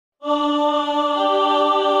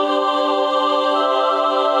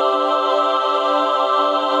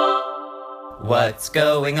What's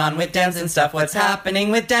going on with dance and stuff? What's happening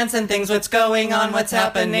with dance and things? What's going on? What's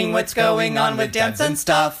happening? What's going on with dance and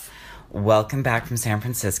stuff? Welcome back from San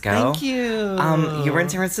Francisco. Thank you. You were in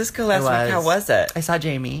San Francisco last week. How was it? I saw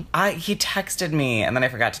Jamie. He texted me, and then I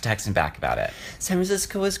forgot to text him back about it. San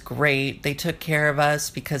Francisco was great. They took care of us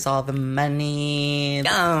because all the money.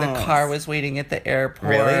 The car was waiting at the airport.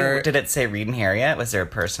 Really? Did it say Reed and Harriet? Was there a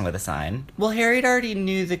person with a sign? Well, Harriet already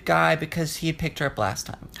knew the guy because he had picked her up last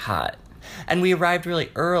time. Hot. And we arrived really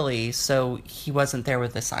early, so he wasn't there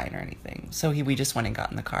with a sign or anything. So we just went and got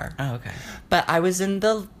in the car. Oh, okay. But I was in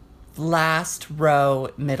the last row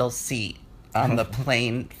middle seat on the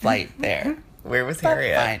plane flight there. Where was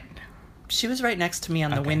Harriet? Fine. She was right next to me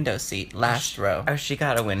on the window seat, last row. Oh, she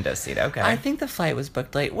got a window seat. Okay. I think the flight was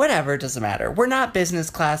booked late. Whatever, doesn't matter. We're not business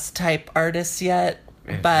class type artists yet,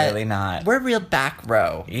 but really not. We're real back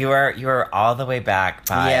row. You are all the way back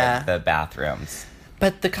by the bathrooms.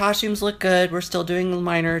 But the costumes look good. We're still doing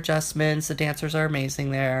minor adjustments. The dancers are amazing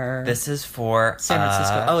there. This is for San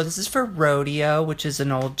Francisco. This is for Rodeo, which is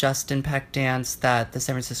an old Justin Peck dance that the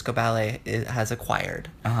San Francisco Ballet has acquired.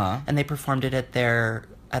 Uh-huh. And they performed it at their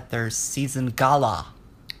season gala.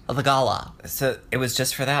 The gala. So it was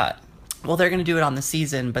just for that. Well, they're going to do it on the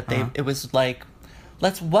season, but it was like,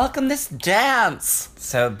 let's welcome this dance.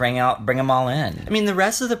 So bring them all in. I mean, the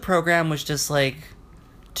rest of the program was just like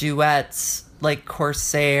duets, like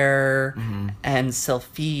Corsair and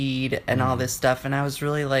Sylphide and all this stuff. And I was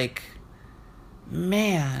really like,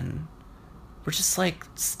 man, we're just like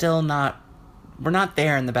still not, we're not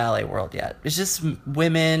there in the ballet world yet. It's just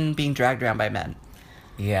women being dragged around by men.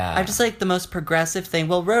 Yeah. I just like the most progressive thing.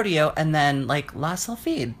 Well, Rodeo and then like La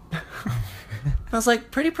Sylphide. I was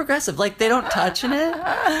like, pretty progressive. Like they don't touch in it.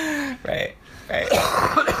 Right.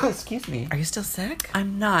 Excuse me. Are you still sick?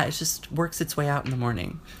 I'm not. It just works its way out in the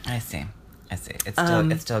morning. I see.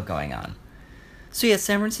 It's still going on. So yeah,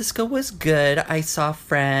 San Francisco was good. I saw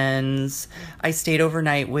friends. I stayed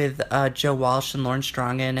overnight with Joe Walsh and Lauren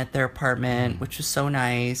Strongen at their apartment, which was so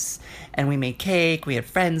nice. And we made cake. We had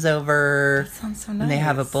friends over. That sounds so nice. And they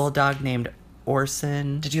have a bulldog named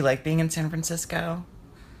Orson. Did you like being in San Francisco?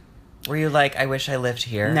 Were you like, I wish I lived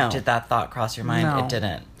here? No. Did that thought cross your mind? No. It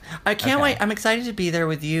didn't. I can't wait. I'm excited to be there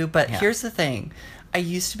with you. But here's the thing. I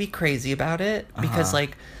used to be crazy about it because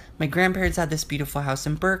like my grandparents had this beautiful house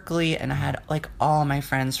in Berkeley, and I had like all my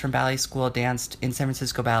friends from ballet school danced in San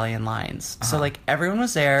Francisco Ballet and Lines. So like everyone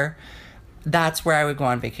was there. That's where I would go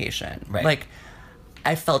on vacation. Right. Like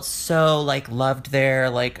I felt so like loved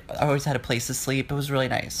there. Like I always had a place to sleep. It was really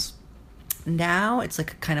nice. Now it's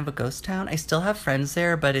like kind of a ghost town. I still have friends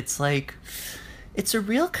there, but it's like it's a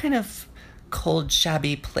real kind of cold,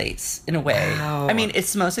 shabby place in a way. Wow. I mean,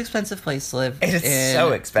 it's the most expensive place to live. It is in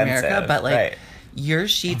so expensive, America, but like. Right. Your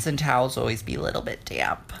sheets and towels always be a little bit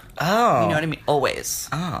damp. Oh. You know what I mean? Always.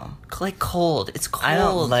 Oh. Like cold. It's cold. I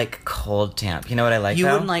don't like cold damp. You know what I like, You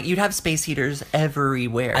though? wouldn't like... You'd have space heaters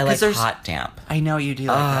everywhere. I like hot damp. I know you do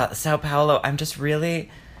like that. Sao Paulo, I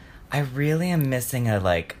really am missing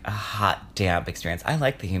a hot damp experience. I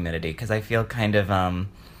like the humidity because I feel kind of,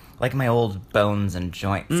 like my old bones and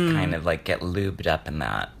joints kind of like get lubed up in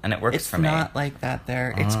that, and it works for me. It's not like that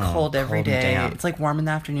there. It's cold every cold and day. damp. It's like warm in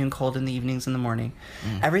the afternoon, cold in the evenings and the morning.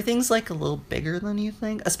 Everything's like a little bigger than you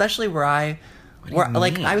think, especially where I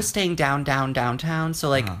was staying downtown. So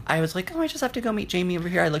like I was like, oh, I just have to go meet Jamie over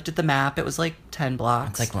here. I looked at the map. It was like 10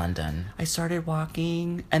 blocks. It's like London. I started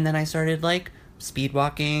walking, and then I started like speed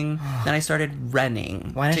walking. Then I started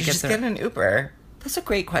running. Why don't you just get an Uber? That's a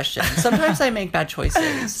great question. Sometimes I make bad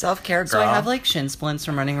choices. Self-care, girl. So I have like shin splints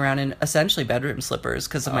from running around in essentially bedroom slippers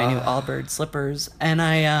because of my new Allbirds slippers. And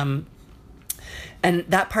and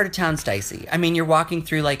that part of town's dicey. I mean, you're walking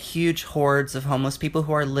through like huge hordes of homeless people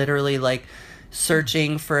who are literally like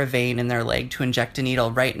searching for a vein in their leg to inject a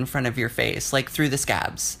needle right in front of your face, like through the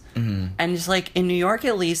scabs. Mm-hmm. And it's like in New York,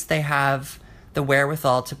 at least they have the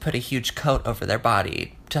wherewithal to put a huge coat over their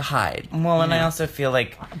body to hide. Well, and I also feel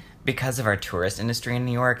like because of our tourist industry in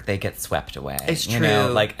New York, they get swept away. It's true. You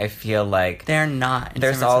know, like I feel like they're not.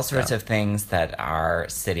 There's all sorts of things that our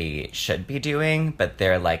city should be doing, but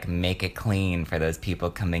they're like make it clean for those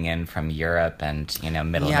people coming in from Europe and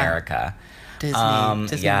Middle America.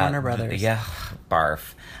 Disney Warner Brothers. Yeah,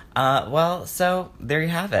 barf. Well, so there you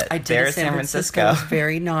have it. I did There's San Francisco. It was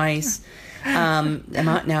very nice. Now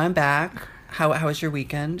I'm back. How was your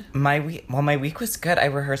weekend? My week was good. I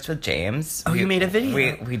rehearsed with James. Oh, you made a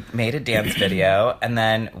video. We made a dance video, and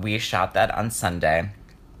then we shot that on Sunday.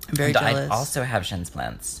 I'm very jealous. I also have shin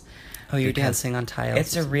splints. Oh, you're dancing on tiles.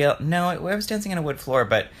 It's a real... No, I was dancing on a wood floor,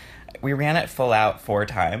 but we ran it full out 4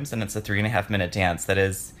 times, and it's a 3.5 minute dance that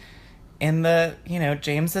is... in the,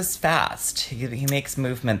 James is fast. He makes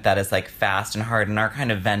movement that is like fast and hard, and our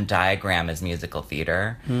kind of Venn diagram is musical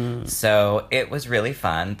theater. So it was really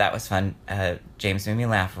fun. That was fun. James made me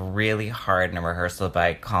laugh really hard in a rehearsal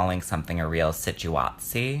by calling something a real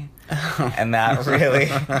situatsi. And that really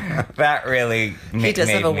He does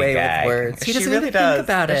have a way with words. He doesn't even think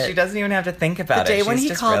about it. She doesn't even have to think about it. The day when She's he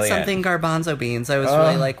just called brilliant. something garbanzo beans, I was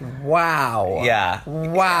really like, wow. Yeah.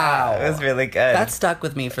 Wow. Yeah, it was really good. That stuck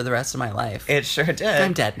with me for the rest of my life. It sure did.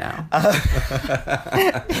 I'm dead now.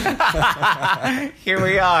 Here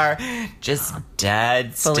we are, just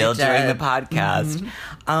dead, Fully still dead. doing the podcast.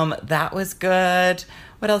 That was good.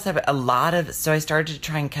 What else happened? So I started to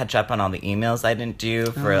try and catch up on all the emails I didn't do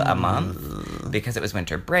for a month because it was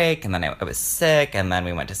winter break, and then I was sick, and then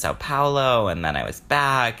we went to Sao Paulo, and then I was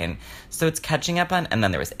back, and so it's catching up on, and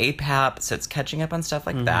then there was APAP, so it's catching up on stuff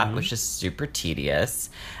like that, which is super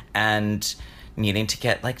tedious, and needing to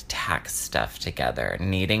get like tax stuff together,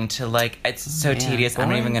 needing to like, it's so tedious. I'm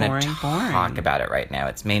not even going to talk about it right now.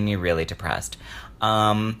 It's made me really depressed.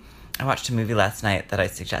 I watched a movie last night that I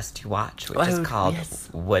suggest you watch, which is called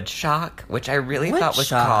Woodshock, which I really thought was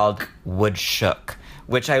called Woodshook,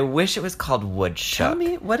 which I wish it was called Woodshook. Tell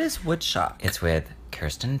me, what is Woodshock? It's with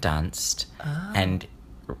Kirsten Dunst and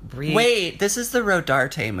Wait, this is the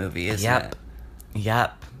Rodarte movie, isn't it?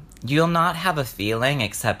 Yep. You'll not have a feeling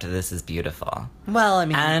except this is beautiful. Well, I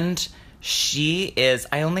mean... And she is...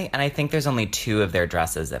 I think there's only 2 of their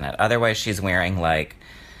dresses in it. Otherwise, she's wearing, like...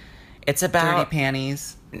 It's about... Dirty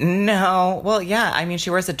panties. No. Well, yeah. I mean, she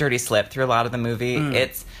wears a dirty slip through a lot of the movie.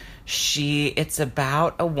 It's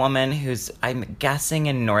about a woman who's, I'm guessing,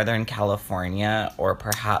 in Northern California or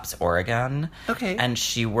perhaps Oregon. Okay. And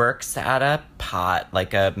she works at a pot,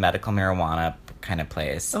 like a medical marijuana kind of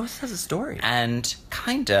place. Oh, this has a story. And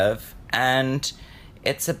kind of. And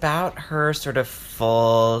it's about her sort of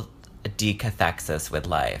full decathexis with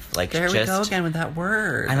life. Like, there we go again with that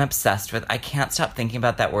word. I'm obsessed with... I can't stop thinking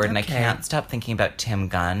about that word, and I Okay. can't stop thinking about Tim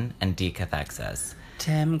Gunn and decathexis.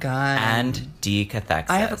 Tim Gunn. And decathexis.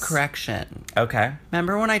 I have a correction. Okay.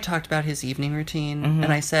 Remember when I talked about his evening routine? Mm-hmm.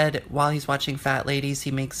 And I said while he's watching Fat Ladies,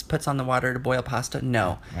 he puts on the water to boil pasta?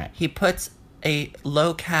 No. Right. He puts a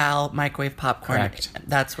low-cal microwave popcorn. Correct.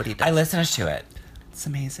 That's what he does. I listened to it. It's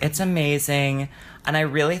amazing. It's amazing. And I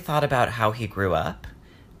really thought about how he grew up,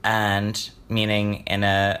 and meaning in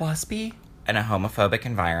a Waspy? homophobic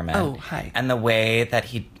environment. Oh, hi. And the way that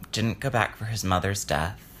he didn't go back for his mother's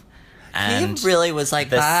death. And he really was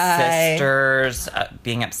like, the bye. sisters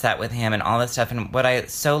being upset with him and all this stuff. And what I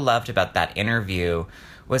so loved about that interview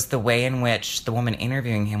was the way in which the woman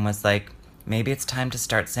interviewing him was like, maybe it's time to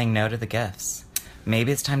start saying no to the gifts.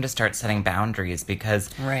 Maybe it's time to start setting boundaries,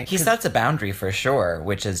 because he sets a boundary for sure,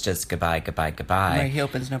 which is just goodbye, goodbye, goodbye. Right, he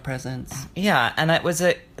opens no presents. Yeah, and it was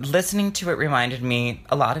listening to it reminded me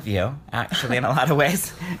a lot of you, actually, in a lot of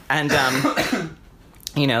ways. And,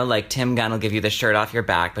 like Tim Gunn will give you the shirt off your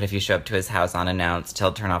back, but if you show up to his house unannounced,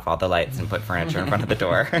 he'll turn off all the lights and put furniture in front of the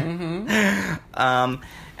door. And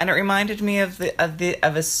it reminded me of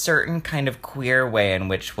a certain kind of queer way in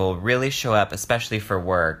which we'll really show up, especially for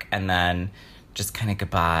work, and then just kind of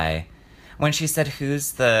goodbye. When she said,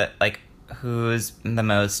 who's the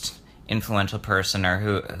most influential person, or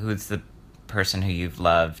who's the person who you've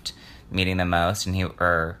loved meeting the most,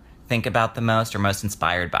 or think about the most, or most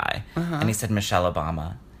inspired by, and he said Michelle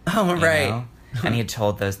Obama. Oh, right. Know? And he had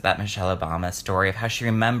told that Michelle Obama story of how she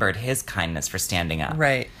remembered his kindness for standing up.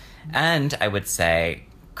 Right. And I would say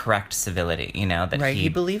correct civility, that right. He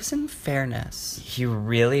believes in fairness. He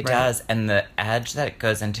really does. And the edge that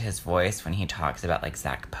goes into his voice when he talks about like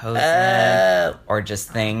Zach Posen or just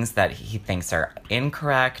things that he thinks are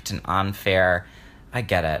incorrect and unfair. I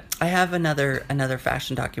get it. I have another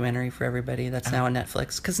fashion documentary for everybody that's now on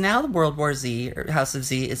Netflix. Because now the World War Z, or House of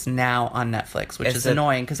Z, is now on Netflix, which is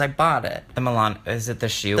annoying because I bought it. Is it the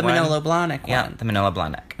shoe one? The Manolo Blahnik one. Yeah, the Manolo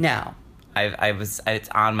Blahnik. Now, it's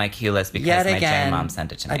on my queue list because my J mom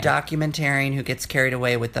sent it to me. A documentarian who gets carried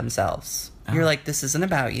away with themselves. You're like, this isn't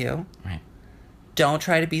about you. Right. Don't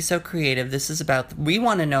try to be so creative. This is about, we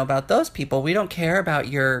want to know about those people. We don't care about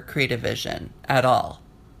your creative vision at all.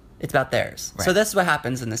 It's about theirs. Right. So this is what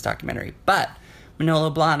happens in this documentary. But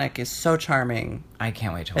Manolo Blahnik is so charming. I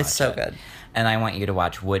can't wait to watch it. It's so good. And I want you to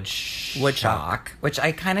watch Woodshock, which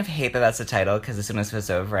I kind of hate that that's the title, because as soon as it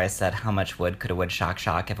was over, I said, how much wood could a woodshop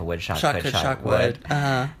shock if a woodshop could shock wood?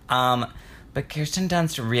 But Kirsten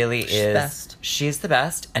Dunst really she's the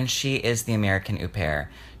best, and she is the American au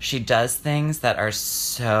pair. She does things that are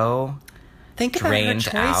so drained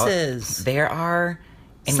out. Choices. There are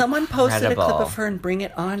Someone posted a clip incredible. of her and Bring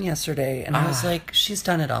It On yesterday, and I was like, she's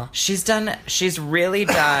done it all. She's really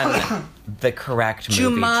done the correct movie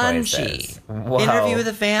choices. Jumanji, Whoa. Interview with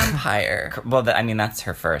a Vampire. Well, I mean, that's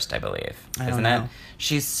her first, I believe, I don't isn't know. it?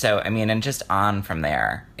 She's so, I mean, and just on from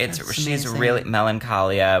there. She's amazing. really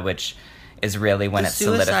Melancholia, which is really when The it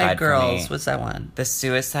solidified Suicide Girls, for me. what's that one? The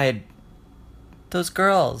Suicide, Those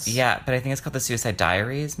girls. yeah, but I think it's called The Suicide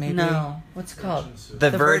Diaries, maybe? No, what's it called? The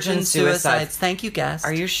Virgin Suicides. Thank you, guest.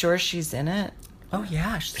 Are you sure she's in it? Oh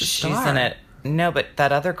yeah, she's the She's star. in it. No, but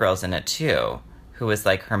that other girl's in it too, who was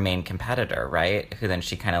like her main competitor, right? Who then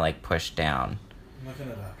she kind of like pushed down. I'm looking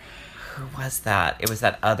it up. Who was that? It was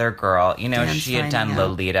that other girl. You know, Dan's she had finding done out.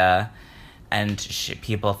 Lolita, and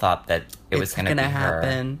people thought that it was It's going to be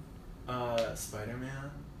happen. Spider-Man.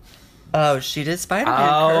 Oh, she did Spider-Man. her.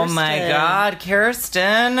 Oh my Kirsten. God,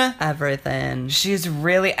 Kirsten! Everything. She's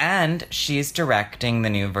really, and she's directing the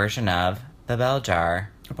new version of The Bell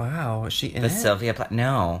Jar. Wow, is she in The it? Sylvia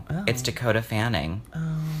no, Oh. it's Dakota Fanning.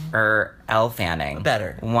 Or Elle Fanning.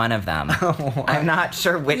 Better. One of them. Oh, I'm not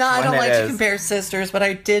sure which No, one I don't it like to is. compare sisters, but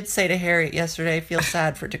I did say to Harriet yesterday, I feel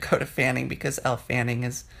sad for Dakota Fanning because Elle Fanning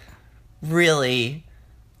is really,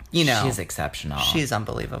 you know, She's exceptional. she's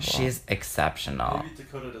unbelievable. She's exceptional. Maybe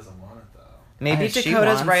Dakota doesn't want it though. Maybe She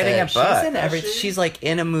Dakota's wants writing it. a book. She's in every. Does she? She's like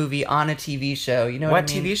in a movie, on a TV show. You know What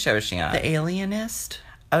what I mean? TV show is she on? The Alienist.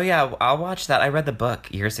 Oh yeah, I'll watch that. I read the book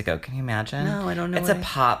years ago. Can you imagine? No, I don't know It's what a I-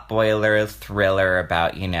 pot boiler thriller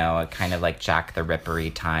about, you know, a kind of like Jack the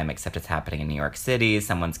Rippery time, except it's happening in New York City.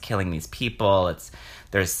 Someone's killing these people.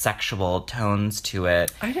 There's sexual tones to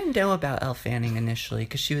it. I didn't know about Elle Fanning initially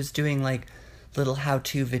because she was doing like little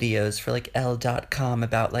how-to videos for like Elle.com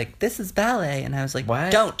about like this is ballet, and I was like, What?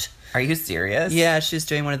 Don't. Are you serious? Yeah, she was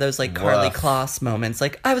doing one of those like Carly Woof. Kloss moments,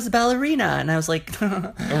 like I was a ballerina, and I was like,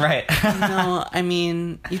 Right. no, I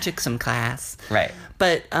mean you took some class, Right.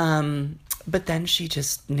 but then she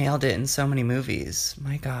just nailed it in so many movies.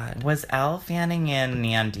 My God. Was Elle Fanning in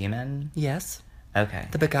Neon Demon? Yes, Okay.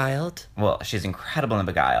 The Beguiled, Well, she's incredible in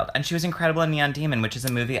Beguiled. And she was incredible in Neon Demon, which is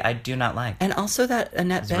a movie I do not like. and also that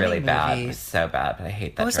Annette It's Bening really movie. bad. It's so bad, but I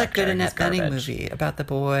hate that What was that good director. He's Annette Bening garbage. movie about the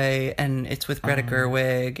boy, and it's with Greta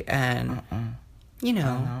Gerwig, and you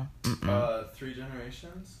know, 3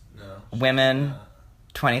 Generations? No. Women,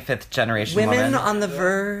 25th Generation Women Woman. on the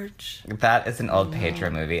Verge. That is an old Pedro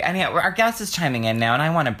movie. And yeah, our guest is chiming in now, and I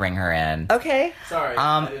want to bring her in. Okay. Sorry.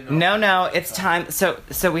 I didn't know. No, it's time. So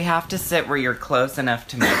we have to sit where you're close enough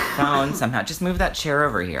to my phone somehow. Just move that chair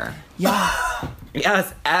over here. Yes.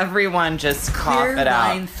 Yes, everyone, just cough Clear it out.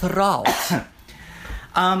 line throat.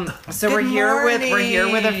 So Good we're here with a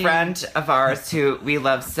morning. friend of ours who we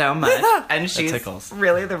love so much, and she's tickles.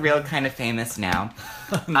 really the real kind of famous now.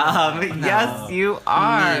 Yes, you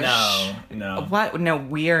are. No. What? No,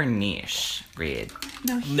 we're niche. Reed.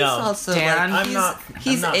 No, he's No. also Dan, like, I'm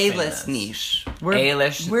he's not A-list famous. niche.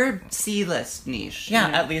 A-list. We're C-list niche. Yeah,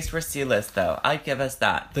 you know? at least we're C-list though. I'd give us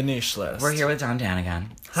that. The niche list. We're here with Don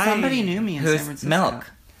Danigan, Hi. Somebody knew me in San who's Francisco.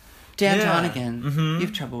 Milk. Dan Yeah. Donigan. You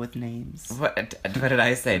have trouble with names. What did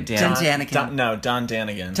I say? Dan. Don Danigan. Don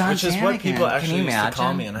Danigan. Don which is what Danigan. people Can actually Can you used to call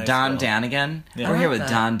imagine? me in high Don school. Danigan. Yeah. We're I here like with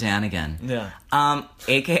that. Don Danigan. Yeah.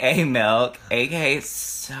 AKA Milk, AKA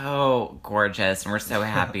so gorgeous, and we're so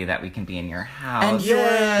happy that we can be in your house And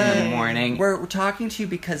in the morning. We're talking to you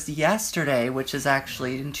because yesterday, which is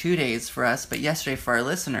actually in 2 days for us, but yesterday for our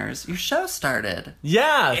listeners, your show started.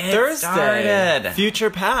 Yeah, It Thursday. started. Future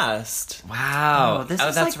Past. Wow. This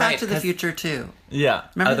that's is like Back right, to the 'cause- Future too. Yeah.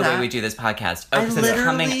 Remember the that? way we do this podcast. Oh, I because it's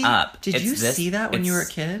coming literally- up. Did It's you see that when you were a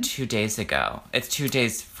it's kid? 2 days ago. It's 2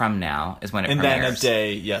 days from now is when it And premieres. then a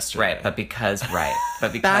day yesterday. Right, but because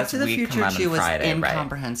Back to the we come Future out 2 on was Friday, right?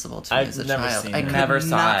 incomprehensible to me I've as a never child. seen I it. could Never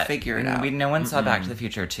saw not it. figure it out. No one saw Back to the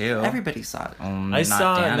Future 2. Everybody saw it. I Not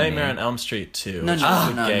saw Dan, Nightmare me. on Elm Street too. No, which no,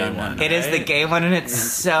 is no, the gay no, no, one. no. It is the right? gay one, and it's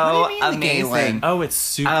so What do you mean the gay amazing. one? Oh, it's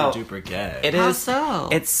super Oh. duper gay. It How is. so?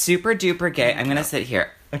 It's super duper gay. I'm gonna sit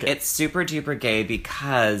here. Okay. It's super duper gay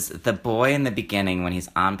because the boy in the beginning, when he's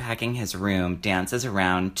unpacking his room, dances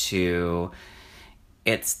around to.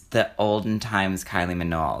 It's the olden times Kylie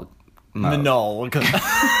Minogue. Minogue.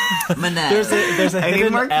 Manette. There's a I need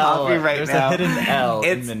hidden more L. coffee right There's now. a hidden L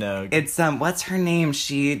It's in Minogue. It's what's her name?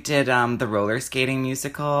 She did the roller skating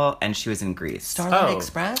musical, and she was in Grease. Starlight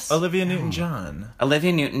Express? Olivia Newton-John.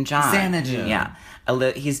 Olivia Newton-John. Xanadu. Yeah.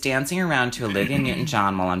 He's dancing around to Olivia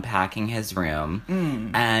Newton-John while unpacking his room,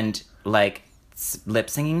 and like lip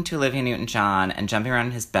singing to Olivia Newton-John and jumping around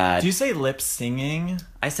in his bed. Do you say lip singing?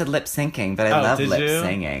 I said lip syncing, but I love did lip you?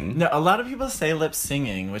 singing. No, a lot of people say lip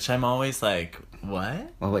singing, which I'm always like,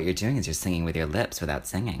 what? Well, what you're doing is you're singing with your lips without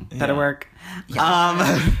singing. Yeah. That'll work.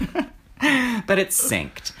 But it's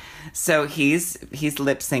synced. So he's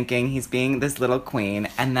lip syncing. He's being this little queen,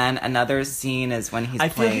 and then another scene is when he's I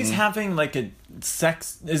feel playing. he's having like a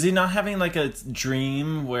sex. Is he not having like a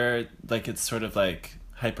dream where like it's sort of like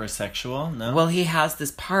hypersexual? No. Well, he has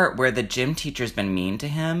this part where the gym teacher's been mean to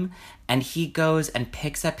him, and he goes and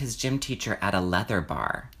picks up his gym teacher at a leather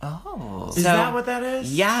bar. Oh. is so- that what that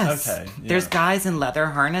is? Yes. Okay. Yeah. There's guys in leather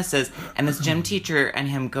harnesses, and this gym teacher and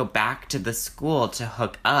him go back to the school to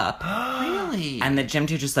hook up. Really? And the gym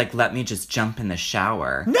teacher's like, let me just jump in the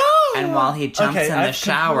shower. No! And while he jumps Okay, in the I've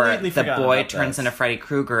shower, completely the forgotten boy about turns this. into Freddy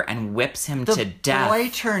Krueger and whips him the to death. boy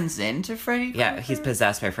turns into Freddy Yeah, Krueger? he's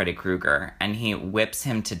possessed by Freddy Krueger, and he whips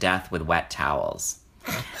him to death with wet towels.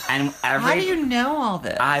 And How do you know all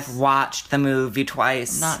this? I've watched the movie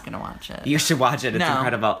twice. I'm not gonna watch it. You should watch it. It's No.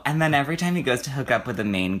 incredible. And then every time he goes to hook up with the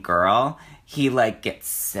main girl, he like gets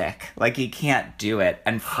sick. Like he can't do it.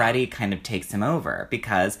 And Freddy kind of takes him over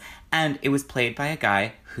and it was played by a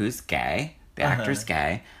guy who's gay. The actor's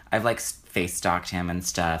gay. I've like face stalked him and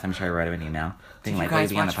stuff. I'm sure I wrote him an email. Being Did you like, will you guys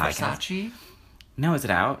be on the watch podcast? Versace? No, is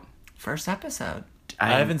it out? First episode.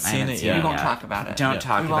 I haven't seen it yet. We won't talk about it. Don't Yeah.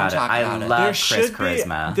 talk We won't about it. talk I about it. love There Chris should be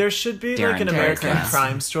Charisma. there should be like Darren an American Charisma.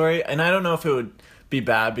 crime story, and I don't know if it would be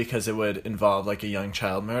bad because it would involve like a young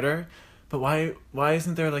child murder. But why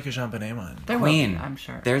isn't there like a Jean Benet one? There will Queen. be, I'm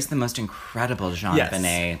sure. There's the most incredible Jean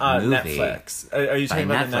Benet movie. Netflix. Are you By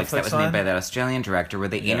talking about the Netflix, Netflix that was one? made by that Australian director, where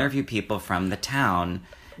they interview people from the town,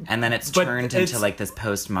 and then it's But turned it's- into like this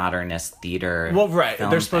postmodernist theater. Well, right. film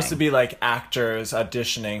They're supposed thing. to be like actors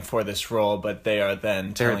auditioning for this role, but they are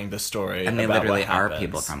then They're- telling the story. and they about literally what are happens.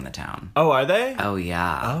 people from the town. Oh, are they? Oh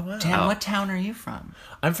yeah. Oh, wow. Dan, Oh. what town are you from?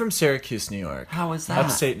 I'm from Syracuse, New York. How was that?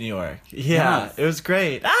 Upstate New York. Yeah, Nice. it was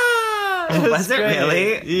great. Ah, Was it great.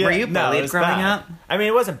 really? Yeah. Were you No, it bullied was growing bad. up? I mean,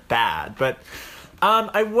 it wasn't bad, but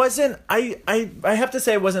I wasn't. I have to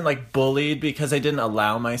say, I wasn't like bullied because I didn't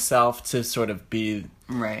allow myself to sort of be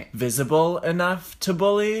Right. visible enough to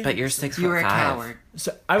bully. But you're 6'5". You were a coward.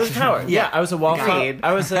 So I was a coward. Yeah, I was a wallflower. Agreed.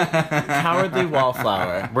 I was a cowardly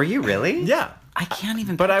wallflower. Were you really? Yeah, I can't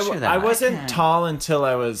even but picture that. I wasn't can't. tall until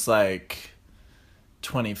I was like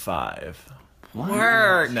 25.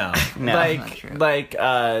 Word. No, No. Not true.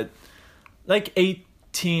 like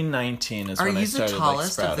 18, 19 is Are when I you the started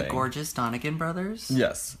tallest like of the sprouting. gorgeous Donegan brothers?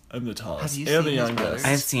 Yes, I'm the tallest. Have you and seen the his youngest. brothers?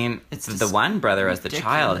 I've seen It's the just one brother as the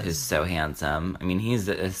child ridiculous. who's so handsome. I mean, he's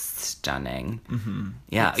stunning. Mm-hmm.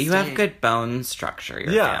 Yeah, It's you have big. good bone structure.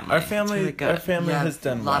 Your Yeah, family. our It's family, really good. our family Yeah, has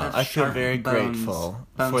done a lot well. of I feel sharp very bones- grateful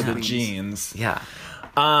bone for the twins. genes. Yeah.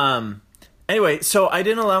 Anyway, so I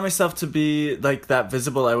didn't allow myself to be like that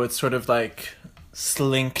visible. I would sort of like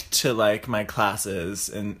slink to like my classes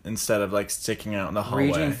instead of like sticking out in the Were you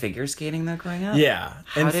doing hallway. figure skating though growing up? Yeah.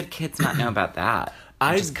 How did kids not know about that?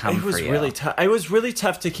 Just come it was for you. really tough. It was really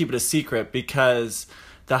tough to keep it a secret because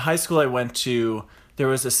the high school I went to, there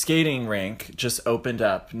was a skating rink just opened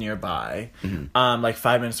up nearby, Mm-hmm. like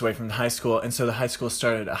 5 minutes away from the high school, and so the high school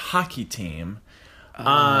started a hockey team.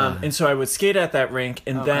 And so I would skate at that rink,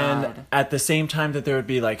 and then God. at the same time that there would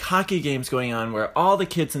be like hockey games going on, where all the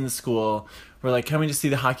kids in the school were like coming to see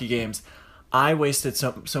the hockey games. I wasted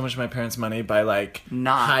so much of my parents' money by like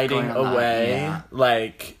Not hiding going on that, away, yeah.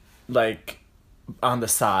 like on the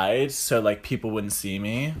side, so like people wouldn't see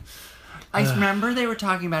me. I remember they were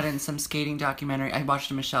talking about it in some skating documentary. I watched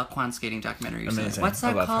a Michelle Kwan skating documentary recently. Amazing. What's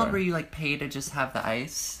I that love called her. where you like pay to just have the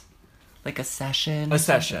ice? Like a session? A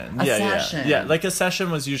session, A yeah, session. yeah. Like a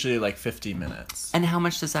session was usually like 50 minutes. And how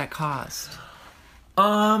much does that cost?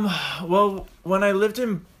 Well, when I lived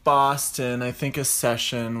in Boston, I think a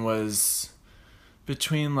session was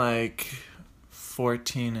between like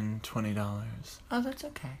 $14 and $20. Oh, that's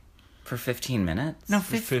okay. For 15 minutes? No,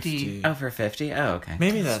 For 50. Oh, for 50? Oh, okay.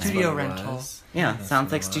 Maybe that's Studio what it rental. was. Yeah, That's sounds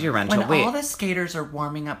what like it studio was. rental. When Wait, all the skaters are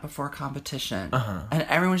warming up before competition, Uh-huh. and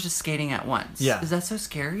everyone's just skating at once. Yeah. Is that so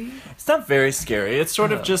scary? It's not very scary. It's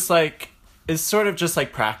sort Oh. of just like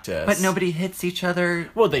practice. But nobody hits each other.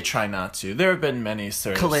 Well, they try not to. There have been many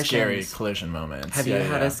sort of Collisions. scary collision moments. have Yeah, you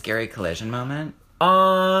had yeah. a scary collision moment?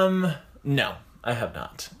 No, I have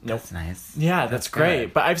not. Nope. That's nice. Yeah, that's great.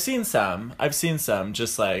 good. But I've seen some.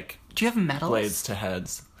 just like Do you have medals? blades to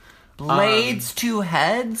heads. Blades to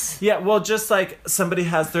heads? Yeah, well, just like somebody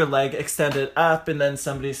has their leg extended up, and then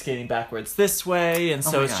somebody's skating backwards this way, and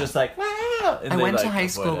so my it's God. just like wow. And I they, went to like, high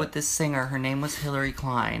avoid school it. with this singer. Her name was Hillary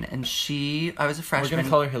Klein, and I was a We're freshman. gonna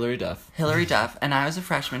call her Hillary Duff. Hillary Duff, and I was a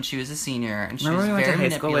freshman. She was a senior, and she Remember was we went very to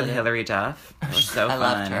high school with manipulative. Hillary Duff? It was so I fun.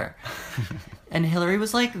 loved her. And Hillary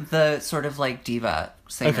was like the sort of like diva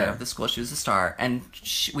singer Okay. of the school. She was a star, and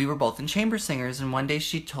we were both in chamber singers. And one day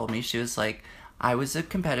she told me, she was like, I was a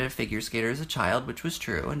competitive figure skater as a child, which was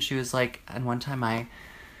true. And she was like, and one time I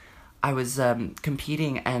was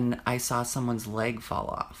competing and I saw someone's leg fall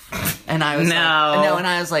off. And I was No. like, no, and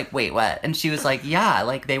I was like, wait, what? And she was like, yeah,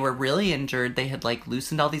 like they were really injured. They had like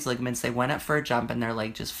loosened all these ligaments. They went up for a jump and their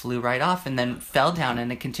leg just flew right off and then fell down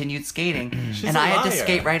and it continued skating. And I had to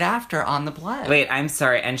skate right after on the blood. Wait, I'm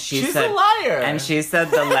sorry. And She's a liar. And she said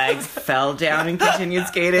the leg fell down and continued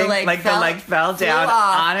skating. The leg the leg fell flew down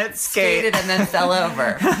off, on its skate. skated and then fell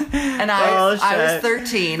over. And I was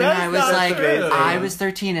 13 That's and I was not like, true. I was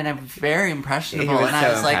 13 and I'm very impressionable. He was And I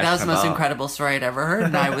so was like, that was the most impressionable. incredible story I'd ever heard.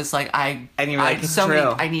 And I was like, And you were like, it's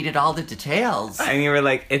true. I needed all the details. And you were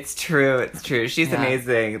like, it's true, it's true. She's Yeah.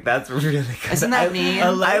 amazing. That's really good. Isn't that mean?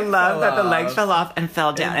 a leg I love fell that the leg off. fell off and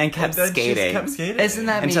fell down and kept then she just skating. kept skating. Isn't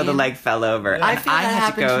that Until the mean? leg fell over. I And feel that had to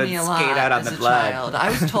happened go to me a and lot skate out on as the a blood. child. I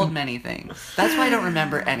was told many things. That's why I don't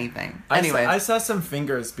remember anything. Anyway, I saw some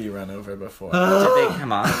fingers be run over before. Did they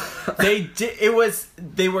come off? They did.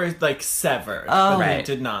 They were like severed, Oh. but they Right.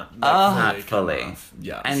 did not. Like, Not come fully. off.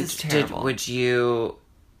 Yeah. And is terrible.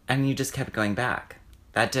 and you just kept going back.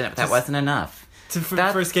 That wasn't enough.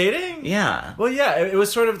 that- for skating. Yeah. Well, yeah. It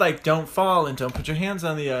was sort of like don't fall and don't put your hands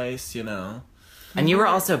on the ice. You know. And you were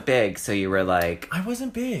also big, so you were like... I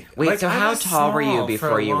wasn't big. Wait, Like, so I how was tall were you small for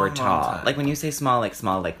before a you were long, long tall? time. Like when you say small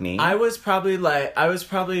like me? I was probably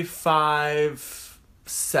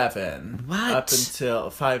 5'7". What? Up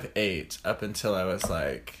until 5'8". Up until I was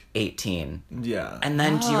like 18. yeah. And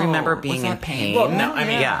then do you Oh, remember was being that in pain? painful? Well, no, I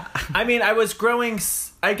mean, Yeah. I mean, I was growing.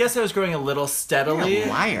 I guess I was growing a little steadily. You're a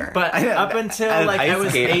liar. But up until As like I ice was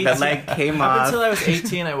skater, 18, the leg came up off. until I was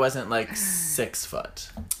 18, I wasn't like 6 foot.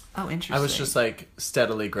 oh, interesting. I was just like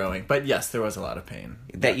steadily growing. But yes, there was a lot of pain.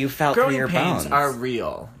 That you felt Growing through your pains bones. are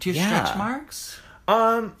real. Do you have Yeah. stretch marks?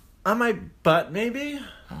 On my butt, maybe.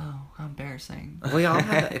 Oh, how embarrassing. We all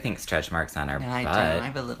have, I think, stretch marks on our And I butt. don't. I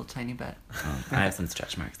have a little tiny butt. Oh, I have some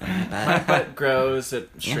stretch marks on my My butt. butt grows, it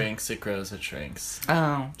shrinks, it grows, it shrinks.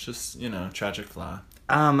 Oh. Just, tragic flaw.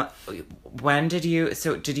 When did you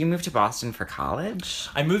move to Boston for college?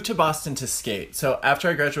 I moved to Boston to skate. So after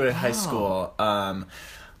I graduated high school,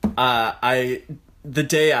 the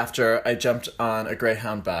day after I jumped on a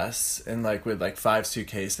Greyhound bus and with 5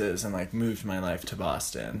 suitcases and moved my life to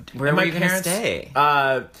Boston. Where and were my you gonna stay?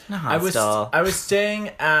 I hostel. was staying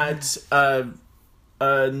at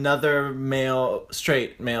another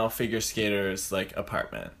straight male figure skaters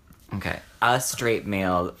apartment. Okay. A straight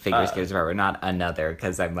male figure skaters forever, not another,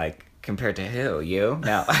 because I'm like, compared to who? You?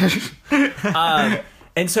 No.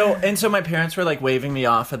 And so my parents were waving me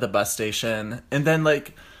off at the bus station, and then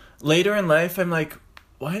later in life I'm like,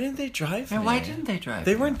 why didn't they drive me? And why didn't they drive?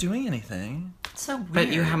 They you? weren't doing anything. It's so weird. But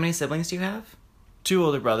how many siblings do you have? 2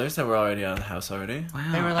 older brothers that were already out of the house already.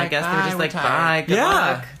 Wow. They were I like, guess they were "Bye, just we're like, tired." bye, good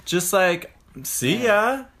luck. Just see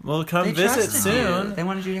ya. We'll come They visit trusted soon. you. They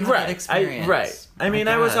wanted you to have right. that experience. Right. I mean,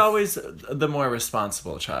 I was guess. always the more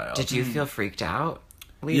responsible child. Did you feel freaked out?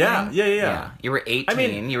 Leaving? Yeah. You were 18. I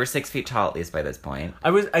mean- you were 6 feet tall at least by this point.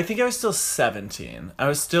 I think I was still 17. I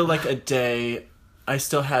was still a day. I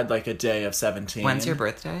still had a day of 17. When's your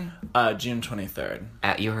birthday? June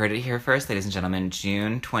 23rd. You heard it here first, ladies and gentlemen.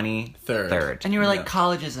 June 23rd. And you were like, Yeah.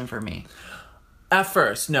 college isn't for me. At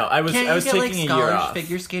first, no. I was Can't you get taking a year off.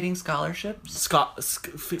 figure skating scholarships?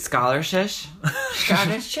 Scholarship?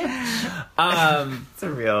 Scholarships? It's a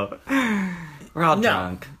real. We're all No.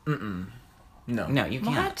 drunk. No. No, you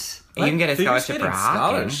can't. What? You can get a Figure scholarship for skating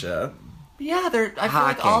hockey. scholarship. Yeah, I feel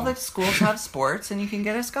like all Hocking. the schools have sports, and you can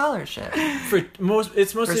get a scholarship. It's mostly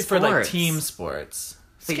for sports. team sports.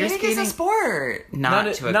 Figure Skating is a skating, sport.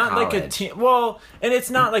 not to a not college. like a team. Well, and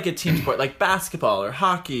it's not like a team sport like basketball or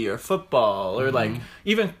hockey or football or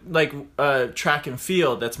even track and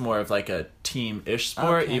field. That's more of a team-ish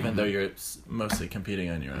sport, Okay. even though you're mostly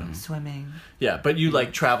competing on your own. Swimming, Yeah, but you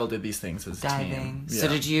travel to these things as a diving. team.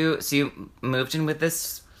 So Yeah. you moved in with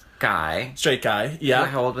this guy? Straight guy. Yeah.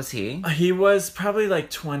 How old was he? He was probably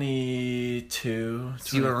 22.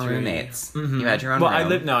 So you were 23. roommates. Mhm. You had your own Well, room.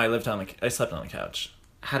 I slept on the couch.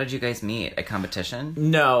 How did you guys meet? A competition?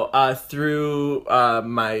 No, through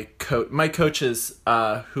my coaches,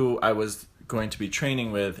 who I was going to be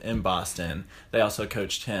training with in Boston. They also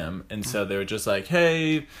coached him, and so they were just like,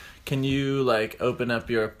 "Hey, can you open up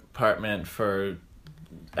your apartment for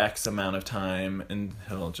X amount of time, and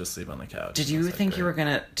he'll just sleep on the couch." Did And I you was like, think you "Great." were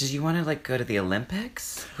gonna? Did you want to go to the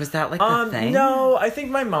Olympics? Was that the thing? No, I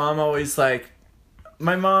think my mom always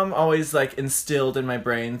instilled in my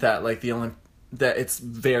brain that that it's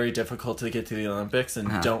very difficult to get to the Olympics,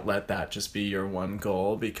 and don't let that just be your one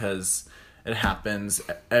goal, because it happens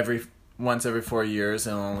every once every 4 years,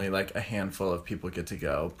 and only like a handful of people get to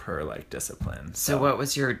go per like discipline. So what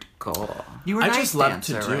was your goal? You were an I ice just loved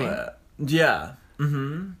dancer, to do right? it. Yeah.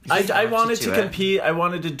 I love wanted to to do it. compete. I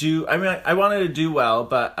wanted to do. I mean, I wanted to do well,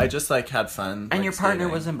 but I just like had fun. And like, your partner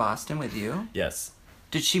skating. was in Boston with you? Yes.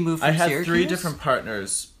 Did she move from I had Syracuse? 3 different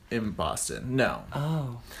partners in Boston. No.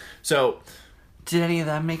 Oh. So, Did any of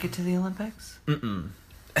them make it to the Olympics?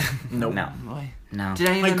 nope. No. Boy. No. Did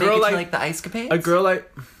any of A them make girl it to like- like the ice capades? A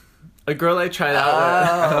girl I tried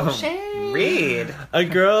out with. Shame. Read. A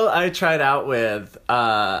girl I tried out with.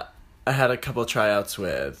 I had a couple tryouts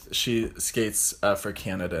with. She skates for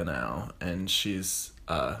Canada now, and she's.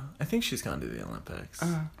 I think she's gone to the Olympics.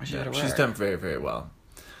 she better She's work. done very, very well.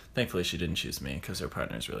 Thankfully, she didn't choose me because her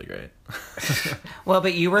partner's really great. Well,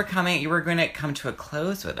 but you were going to come to a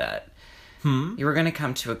close with it. You were going to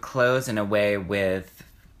come to a close in a way with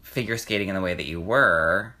figure skating in the way that you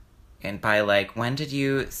were. And by like, when did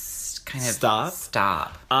you kind of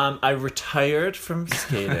stop? I retired from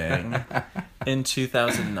skating in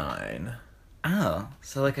 2009. Oh,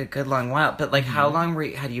 so like a good long while. But like, how long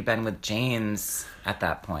had you been with James at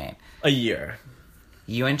that point? A year.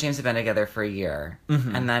 You and James have been together for a year.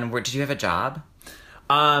 And then did you have a job?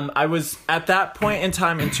 I was, at that point in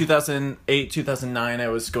time, in 2008, 2009, I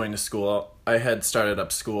was going to school. I had started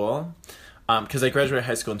up school, because I graduated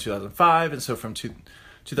high school in 2005, and so from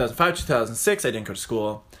 2005 to 2006, I didn't go to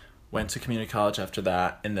school. Went to community college after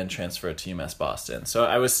that, and then transferred to UMass Boston. So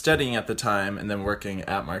I was studying at the time, and then working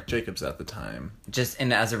at Marc Jacobs at the time. Just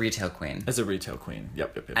as a retail queen. As a retail queen.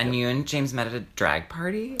 Yep. And you and James met at a drag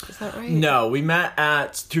party? Is that right? No, we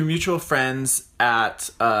met through mutual friends at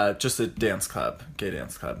just a dance club, gay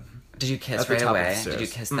dance club. Did you kiss At the right top of the away? stairs. Did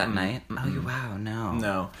you kiss that night? Oh, wow, no.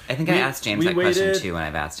 No. I think I asked James that question too when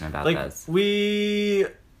I've asked him about Like, this. we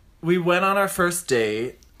went on our first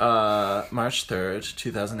date March 3rd,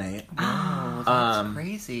 2008. Oh, that's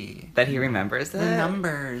crazy. That he remembers it? The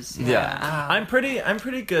numbers. Yeah. Wow. I'm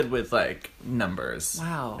pretty good with like numbers.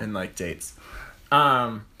 Wow. And like dates.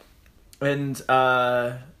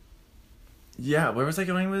 Yeah, where was I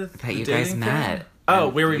going with That the you guys dating met. thing? Oh,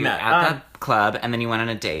 And where we you- met. At that club, and then you went on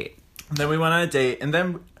a date. Then we went on a date, and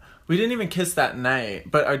then we didn't even kiss that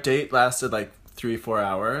night, but our date lasted like 3-4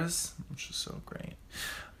 hours, which was so great.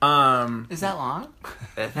 Is that long?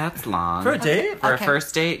 That's long. For a date? For Okay. a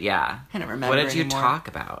first date, yeah. I don't remember What did you anymore. talk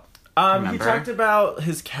about? He Remember? talked about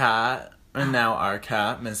his cat, and now our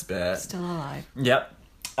cat, Miss Bit. Still alive. Yep.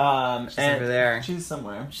 She's over there. She's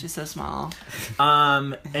somewhere. She's so small.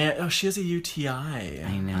 And she has a UTI.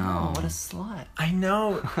 I know. Oh, what a slut. I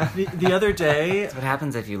know. The other day, What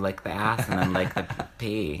happens if you lick the ass and then lick the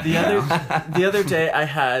pee? the other day, I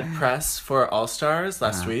had press for All Stars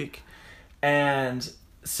last week, and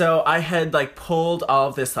so I had like pulled all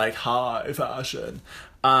of this like high fashion.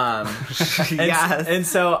 Yes. And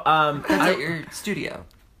so That's at your studio.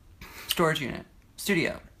 Storage unit.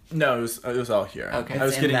 Studio. no, it was all here. Okay. I was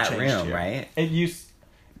It's in getting that changed room, here. right? It used.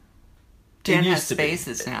 Dan it has used to be.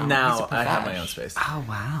 spaces now. He's Now a I have my profesh. own space. Oh,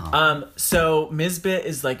 wow. So Mizbit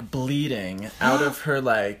is like bleeding out of her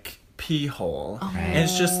like pee hole, and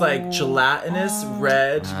it's just like gelatinous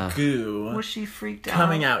red goo Was she freaked out?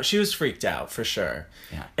 coming out. She was freaked out for sure.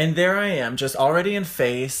 Yeah. And there I am, just already in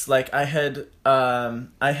face. Like I had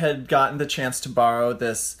gotten the chance to borrow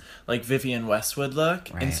this like Vivienne Westwood look,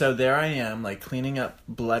 Right. and so there I am, like cleaning up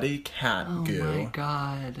bloody cat Oh goo my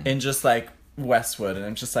god. in just like Westwood, and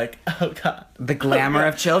I'm just like, oh god. The glamour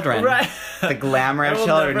of children. Right. The glamour I of will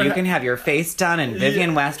children. never You ha- can have your face done in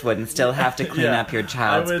Vivienne Westwood and still have to clean Yeah. up your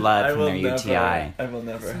child's blood from their UTI. I will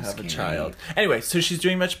never have scary. a child. Anyway, so she's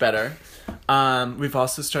doing much better. We've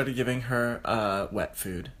also started giving her wet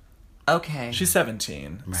food. Okay. She's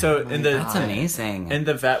 17. So in the That's amazing. and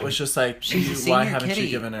the vet was just like, She's a why senior haven't kitty." you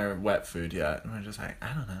given her wet food yet? And we're just like, I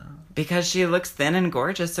don't know. Because she looks thin and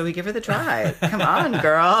gorgeous, so we give her the try. Come on,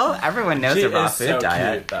 girl. Everyone knows She her raw is food so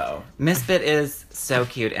diet. cute, though. Misfit is so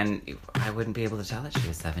cute, and I wouldn't be able to tell that she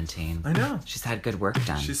was 17. I know. She's had good work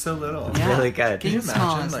done. She's so little. Yeah. really good. Getting you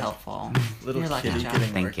small imagine, is like, helpful. Little You're lucky, kitty John.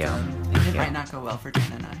 getting Thank work you. done. Thank It you. might not go well for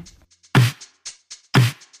Dan and I.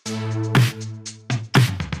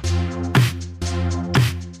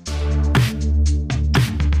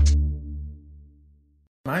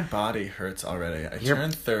 My body hurts already. I You're-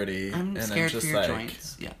 turned 30, I'm and scared I'm for just your like,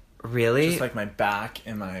 joints. Yeah. Really? just like my back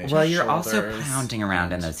and my well, you're also shoulders. pounding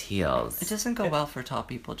around in those heels. It doesn't go well for tall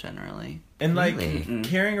people generally. And like Really?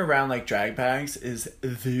 carrying around like drag bags is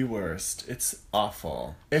the worst. It's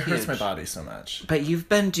awful. It hurts my Huge. body so much. But you've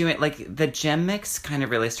been doing, like, the gym mix kind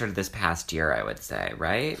of really started this past year, I would say,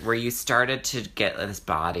 right? Where you started to get this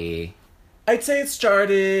body I'd say I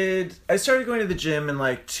started going to the gym in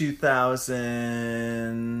like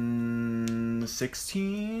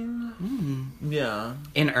 2016. Yeah.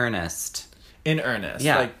 In earnest. In earnest.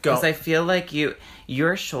 Yeah, Like, because I feel like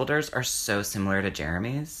your shoulders are so similar to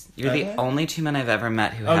Jeremy's. You're the Okay. only two men I've ever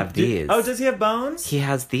met who have these. does he have bones? He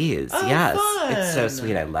has these. Oh, yes, fun. it's so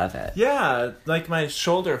sweet. I love it. Yeah, like my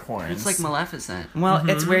shoulder horns. It's like Maleficent. Well,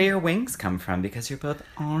 it's where your wings come from because you're both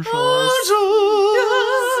angels.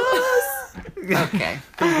 Okay.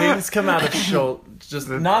 The wings come out of shoulder, just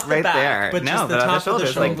not the right back, there. but No, just the but on the top of the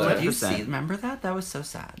shoulders, like, shoulder. Did you Maleficent. see? Remember that? That was so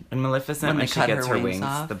sad. And Maleficent, When when they she cut gets her her wings wings,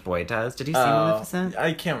 off. the boy does. Did you see Maleficent?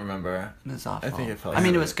 I can't remember. It was awful. I think it felt I mean,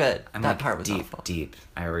 it good. was good. I'm That like part was deep, awful. deep.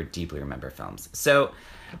 I deeply remember films. So,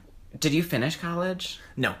 did you finish college?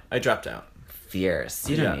 No, I dropped out. Fierce.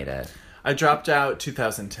 You don't Yeah. need it. I dropped out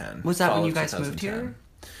 2010. Was that fall when you of guys moved 2010. here?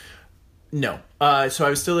 No. So I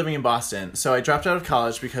was still living in Boston. So I dropped out of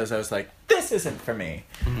college because I was like, this isn't for me.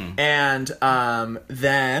 Mm-hmm. And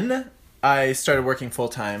then I started working full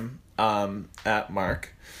time at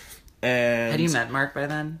Mark. And Had you met Mark by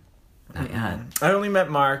then? Not yet. I only met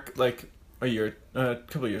Mark like a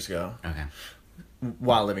couple years ago Okay.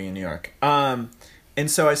 while living in New York. And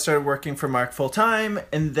so I started working for Mark full time,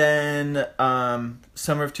 and then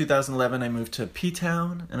summer of 2011 I moved to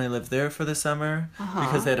P-Town, and I lived there for the summer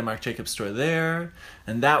because they had a Marc Jacobs store there,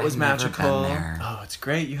 and that was I've never magical. been there. Oh, it's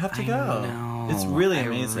great! You have to I go. know. It's really I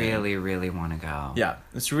amazing. really, really want to go. Yeah,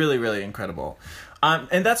 it's really, really incredible.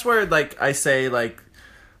 And that's where like I say like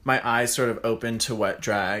my eyes sort of open to what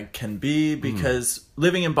drag can be because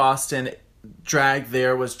living in Boston, drag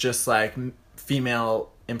there was just like female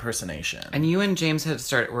impersonation. And you and James were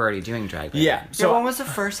already doing drag. right? Yeah. So when was the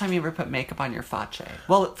first time you ever put makeup on your face?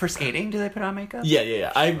 Well, for skating, do they put on makeup?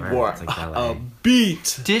 Yeah. I wore It's like a ballet.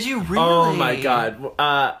 beat. Did you really? Oh my god.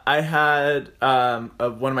 I had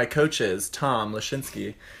one of my coaches, Tom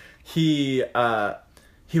Lashinsky. He's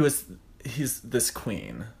this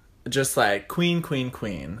queen. Just like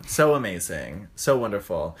queen. So amazing. So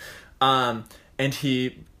wonderful. And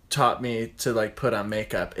he taught me to like put on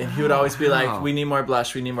makeup, and he would always be like, wow. we need more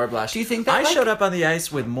blush. Do you think that, I like- showed up on the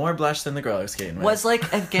ice with more blush than the girl I was skating with? Was like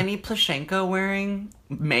Evgeny Plushenko wearing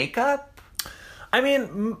makeup? I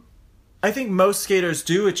mean, I think most skaters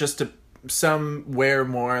do. It just some wear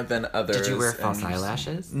more than others. Did you wear false and-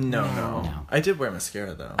 eyelashes? No. No. I did wear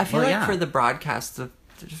mascara though. I feel Well, like yeah. for the broadcast,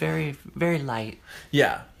 it's very, very light.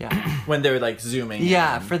 Yeah. Yeah. When they were like zooming.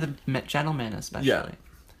 Yeah, in. for the gentlemen especially. Yeah.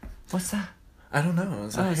 What's that? I don't know.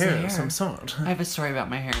 It's a it's a hair hair. of some sort. I have a story about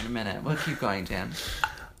my hair in a minute. We'll keep going, Dan.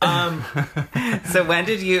 So when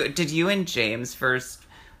did you and James first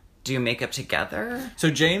do makeup together? So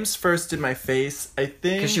James first did my face. I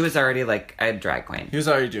think Because she was already like a drag queen. he was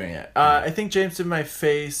already doing it. I think James did my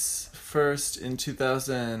face first in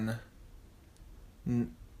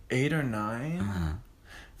 2008 or 9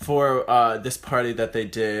 for this party that they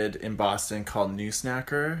did in Boston called New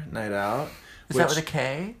Snacker Night Out. Is that with a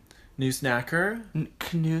K? New Snacker?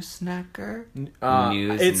 Canoe snacker?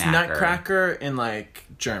 It's Newsnacker. Nutcracker in like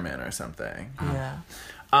German or something. Yeah.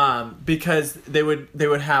 Because they would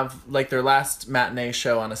have like their last matinee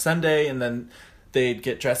show on a Sunday, and then they'd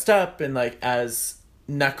get dressed up and like as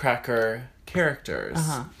Nutcracker characters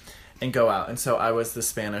and go out. And so I was the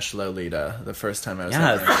Spanish Lolita the first time I was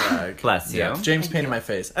Yes. ever in drag. Bless you. Yeah, James painted my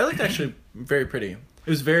face. I looked actually very pretty. It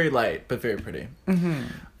was very light, but very pretty.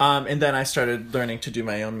 And then I started learning to do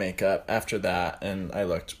my own makeup after that, and I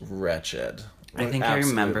looked wretched. I think I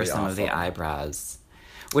remember Absolutely some of the awful. eyebrows.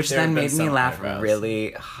 Which There then have been made me some laugh eyebrows.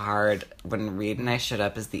 really hard when Reed and I showed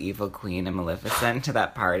up as the evil queen and Maleficent to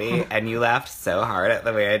that party, and you laughed so hard at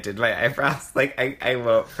the way I did my eyebrows. Like, I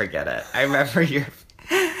won't forget it. I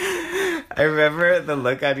remember the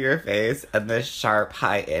look on your face and the sharp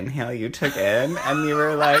high inhale you took in, and you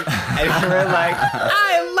were like,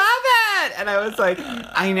 I love it! And I was like,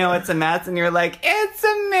 I know it's a mess, and you're like, it's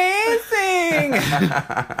amazing!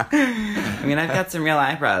 I mean, I've got some real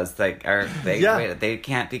eyebrows. Like, they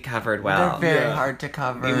can't be covered well. They're very Yeah. hard to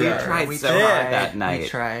cover. We tried so hard that night. We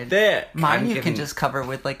tried. Thick. Mine I'm you giving- can just cover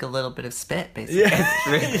with like a little bit of spit, basically.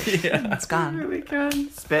 Yeah. It's gone. Really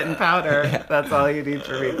good. Spit and powder. That's all you need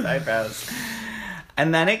for Reed's eyebrows.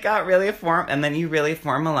 And then it got really and then you really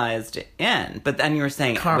formalized it in. But then you were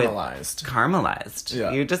saying Caramelized. Caramelized.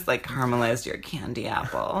 Yeah. You just like caramelized your candy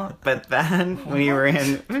apple. But then when you were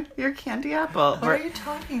in your candy apple, What are you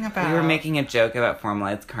talking about? we were making a joke about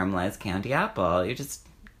caramelized candy apple. You just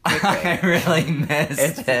I really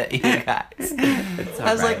missed it, you guys. it's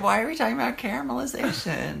I was alright. like, why are we talking about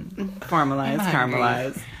caramelization? Formalized, I'm hungry.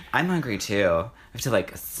 caramelized. I'm hungry too. have to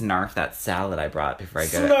like snarf that salad I brought before I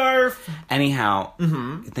go. Snarf. Anyhow,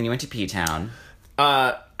 then you went to P-Town.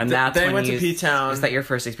 And that's then I when went to P-Town. Was that your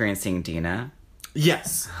first experience seeing Dina?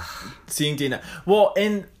 Yes. Seeing Dina. Well,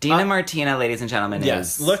 in... Dina Martina, ladies and gentlemen,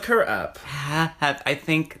 yes, is... look her up. I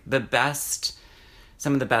think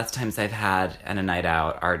some of the best times I've had at a night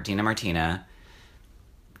out are Dina Martina,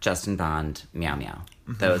 Justin Bond, Meow Meow.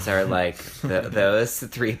 Those are like, those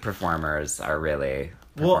three performers are really...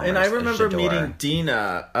 Well, and I remember j'adore. meeting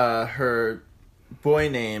Dina. Her boy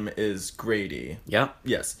name is Grady. Yep.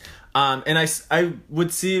 Yes. And I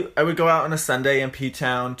would go out on a Sunday in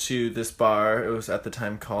P-Town to this bar. It was at the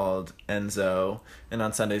time called Enzo. And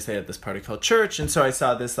on Sundays they had this party called Church. And so I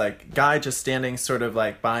saw this like guy just standing sort of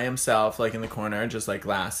like by himself, like in the corner, just like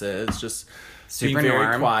glasses, just Super being very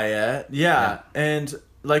norm. quiet. Yeah. And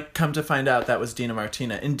like come to find out that was Dina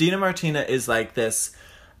Martina. And Dina Martina is like this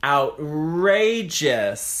outrageous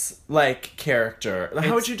like character.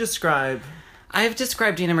 How would you describe... I've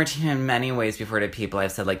described Dina Martina in many ways before to people.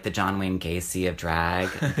 I've said like the John Wayne Gacy of drag.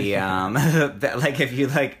 Like if you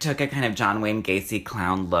like took a kind of John Wayne Gacy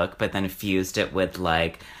clown look, but then fused it with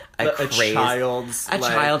like a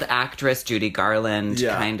child actress, Judy Garland,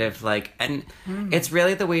 kind of like, and it's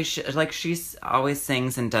really the way she's always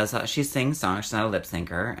sings and does. She sings songs. She's not a lip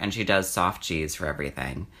syncer, and she does soft G's for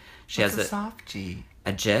everything. She has a soft G.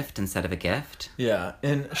 A gift instead of a gift. Yeah,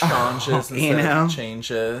 and changes instead of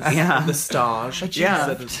changes. Yeah. The stage.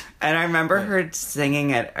 Yeah. And I remember her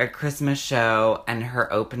singing at a Christmas show and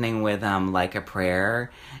her opening with like a prayer,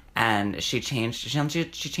 and she changes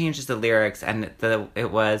the lyrics, and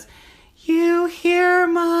it was, "You hear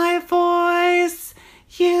my voice.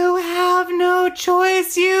 You have no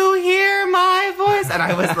choice, you hear my voice." And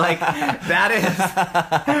I was like, that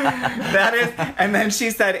is, and then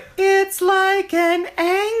she said, "It's like an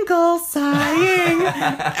angle sighing."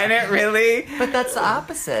 And it really... But that's the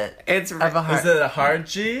opposite. It's of a hard... Is it a hard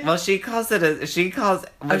G? Well, she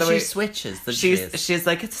switches the G's. She's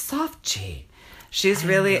like, it's a soft G. She's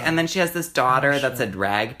really, and then she has this daughter that's a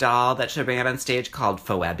drag doll that she'll bring out on stage called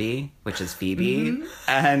Phoebe, which is Phoebe.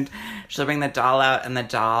 And she'll bring the doll out, and the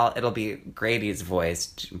doll, it'll be Grady's voice,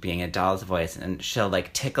 being a doll's voice, and she'll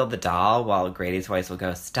like tickle the doll while Grady's voice will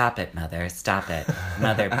go, "Stop it, mother, stop it.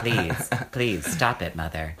 Mother, please, stop it,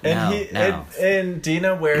 mother. No." And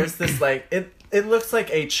Dina wears this like, it looks like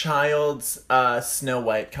a child's Snow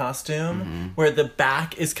White costume, where the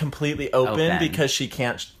back is completely open because she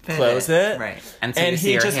can't close it. Right. And so and you see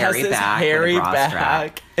he her just has hairy this back hairy with a bra back.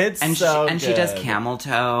 strap. It's and so she does good. camel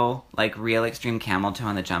toe, like real extreme camel toe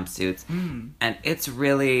on the jumpsuits. And it's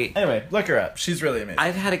really... Anyway, look her up. She's really amazing.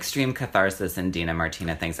 I've had extreme catharsis in Dina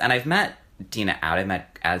Martina things. And I've met Dina out. I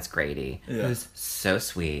met as Grady, who's so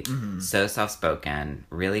sweet, so soft-spoken,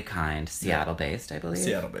 really kind, Seattle-based, I believe.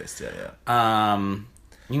 Seattle-based, yeah.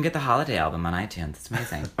 You can get the Holiday album on iTunes. It's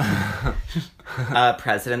amazing.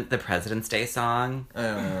 The President's Day song.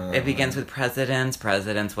 It begins with presidents,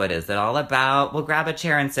 what is it all about? We'll grab a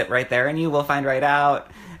chair and sit right there and you will find right out.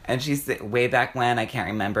 And she's way back when, I can't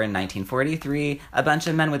remember, in 1943, a bunch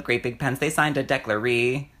of men with great big pens, they signed a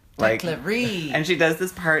declaree. And she does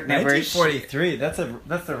this part where 1943, that's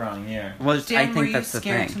the wrong year. Well, Dan, I think that's were the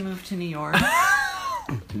you thing. scared to move to New York?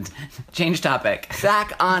 Change topic.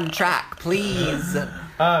 Back on track, please.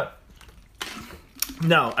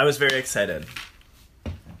 No, I was very excited.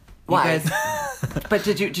 Why? But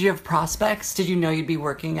did you have prospects? Did you know you'd be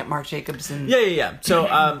working at Marc Jacobs? Yeah. So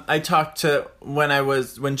I talked to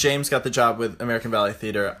when James got the job with American Ballet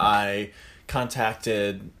Theater. I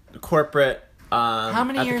contacted corporate. How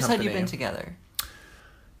many at the years had you company. been together?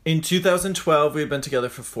 In 2012, we'd been together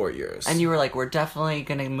for 4 years. And you were like, we're definitely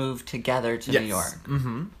going to move together to New York.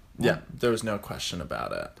 Mm-hmm. Yeah, there was no question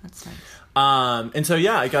about it. That's nice. And so,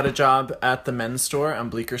 I got a job at the men's store on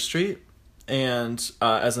Bleecker Street, and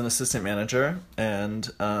as an assistant manager. And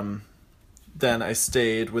then I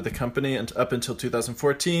stayed with the company up until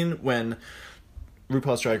 2014 when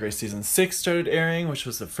RuPaul's Drag Race Season 6 started airing, which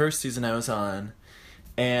was the first season I was on.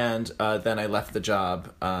 And then I left the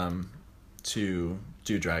job to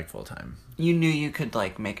do drag full time. You knew you could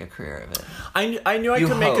make a career of it. I knew I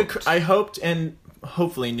could I hoped and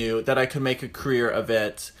hopefully knew that I could make a career of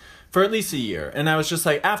it for at least a year. And I was just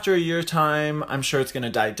like, after a year time, I'm sure it's going to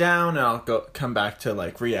die down and I'll come back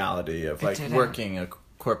to reality of working a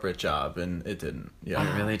corporate job. And it didn't.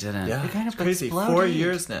 Yeah, It really didn't. Yeah, It kind of it's crazy. exploded. 4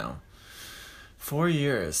 years now. 4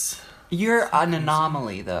 years. You're an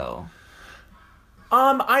anomaly, though.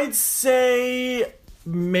 I'd say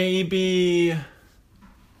maybe.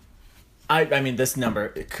 I mean, this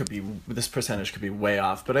percentage could be way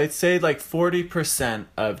off, but I'd say 40%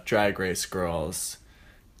 of Drag Race girls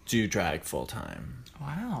do drag full time.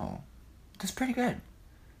 Wow. That's pretty good.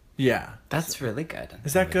 Yeah. That's really good.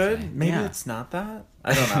 Is that good? Say. Maybe Yeah. it's not that.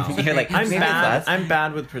 I don't know. You're like, I'm maybe bad. it's less. I'm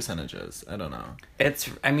bad with percentages. I don't know. It's.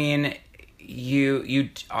 I mean, you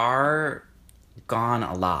are gone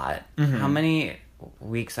a lot. How many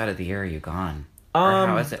weeks out of the year are you gone? Or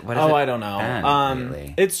how is it? What is it I don't know. been,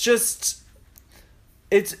 really? It's just.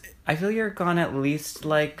 It's I feel you're gone at least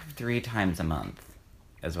like 3 times a month,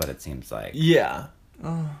 is what it seems like. yeah.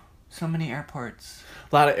 Oh, so many airports.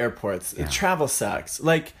 A lot of airports. Yeah. Travel sucks.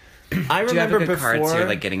 Like, I Do you have remember a good before. card so you're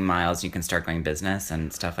like getting miles? You can start going business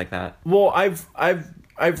and stuff like that. Well, I've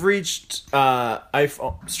reached. I've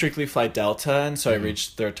strictly fly Delta, and so I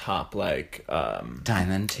reached their top like.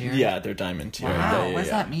 Diamond tier. Yeah, their diamond tier. Wow, Yeah, yeah, what does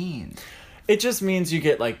yeah. that mean? It just means you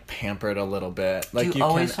get like pampered a little bit. Like you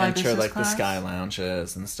always can fly enter business like class? the sky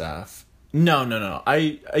lounges and stuff. No.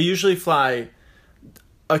 I usually fly.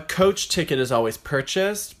 A coach ticket is always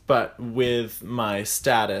purchased, but with my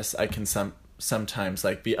status, I can sometimes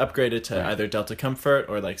like be upgraded to either Delta Comfort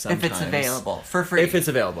or like sometimes If it's available for free. If it's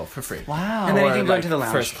available for free. Wow. And then you Or, can go like, into the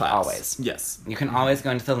lounge first class. always. Yes. You can always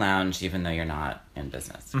go into the lounge even though you're not in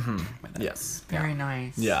business. with it. Yes. Very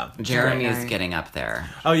nice. Yeah. Jeremy's Very nice. getting up there.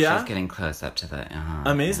 Oh, yeah? She's getting close up to the.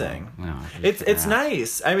 Amazing. It's It's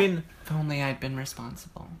nice. I mean, If only I'd been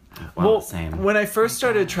responsible. Well, same. when I first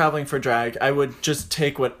started traveling for drag, I would just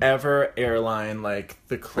take whatever airline like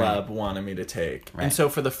the club wanted me to take. Right. And so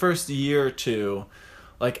for the first year or two,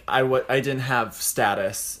 like I didn't have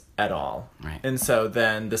status at all. Right. And so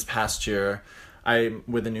then this past year, I'm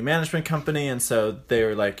with a new management company, and so they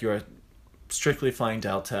were like, "You're strictly flying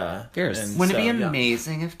Delta." Yours. And Wouldn't it be so, yeah.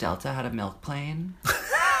 amazing if Delta had a milk plane?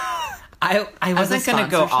 I wasn't going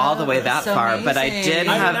to go all the way that So far, but I amazing. did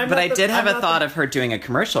I have mean, I'm but not I the- did have I'm a not thought the- of her doing a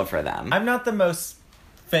commercial for them. I'm not the most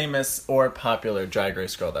famous or popular drag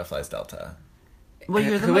race girl that flies Delta. Well,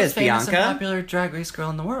 you're the Who most is, famous Bianca? and popular drag race girl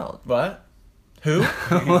in the world. What? Who?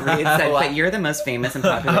 It said, but you're the most famous and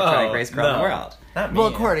popular drag race girl in the no. world. Not me. Well,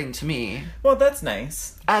 according to me, Well, that's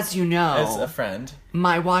nice. as you As a know, friend.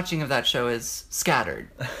 my watching of that show is scattered.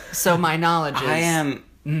 So my knowledge is I am.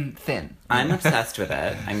 thin. I'm obsessed with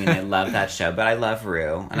it. I mean, I love that show, but I love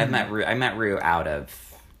Rue, and I've met Rue. I met Rue out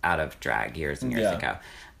of drag years and years Yeah. ago,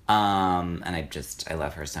 and I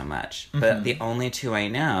love her so much. But the only two I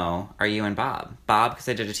know are you and Bob. Bob because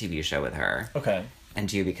I did a TV show with her, Okay.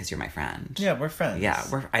 and you because you're my friend. Yeah, we're friends. Yeah,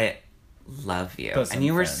 I love you, Bosom and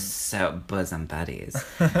you were friends. so bosom buddies,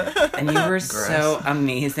 and you were so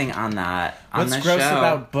amazing on that. On What's the gross show.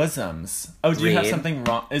 about bosoms? Oh, do you have Read. something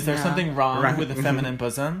wrong? Is there No. something wrong Right. with a feminine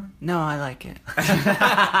bosom? No, I like it.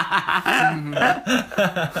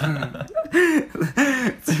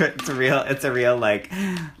 It's a real like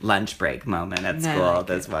lunch break moment at No, I school. like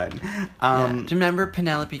This one. Yeah. Do you remember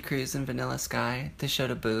Penelope Cruz and Vanilla Sky? They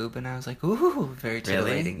showed a boob, and I was like, ooh, very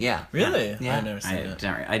titillating. Yeah. Really? Yeah. I've never seen it.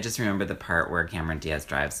 I just remember the part where Cameron Diaz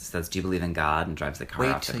drives, says, "Do you believe in God?" and drives the car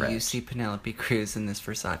Wait off the till bridge. you see Penelope Cruz in this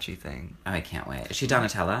Versace thing. Oh, I can't wait. Is she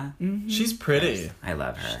Donatella? She's pretty. I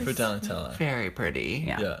love her. For Donatella. Very pretty.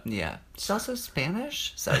 Yeah. Yeah. Yeah. She's also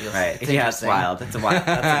Spanish, so you'll Right. it's Yeah, it's interesting. wild. That's a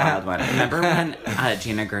wild one. Remember when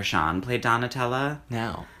Gina Gershon played Donatella?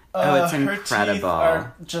 No. Oh, it's Her teeth incredible.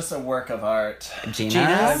 are just a work of art. Gina? Gina's?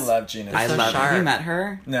 I love Gina. I so love her. Have you sharp. met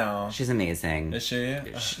her? No. She's amazing. Is she?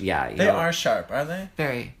 Yeah. They you'll- are sharp, are they?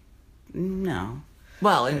 Very. No.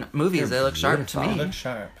 Well, in movies, they look sharp to They me. look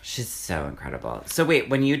sharp. She's so incredible. So wait,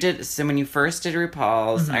 when you first did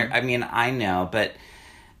RuPaul's, I mean, I know, but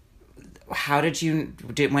how when did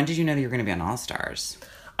you know that you were going to be on All Stars?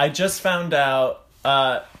 I just found out.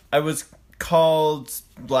 I was called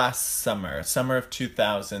last summer of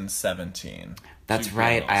 2017. That's to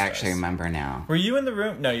right. be on I All actually Stars. remember now. Were you in the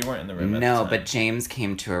room? No, you weren't in the room. At No, the time. but James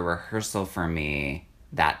came to a rehearsal for me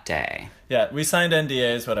that day. yeah, we signed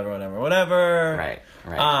NDAs. Whatever. Right.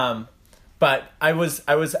 But I was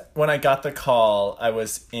when I got the call, I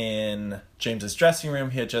was in James's dressing room.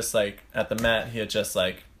 He had just at the Met. He had just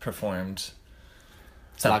performed.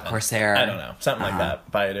 La something. Corsair. I don't know, something like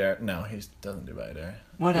that. Bayader. No, he doesn't do Bayader.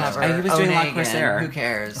 Whatever. Oh, he was doing La Onegin, Corsair. Who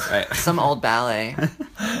cares? Right. Some old ballet.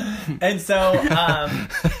 And so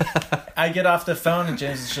I get off the phone and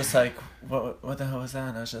James is just like, what the hell was that?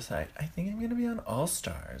 And I was just like, I think I'm going to be on All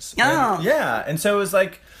Stars. Oh. And, yeah. And so it was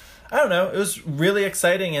like, I don't know, it was really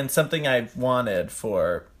exciting and something I've wanted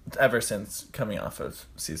for ever since coming off of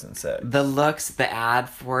season 6. The looks, the ad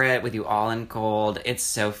for it with you all in gold, it's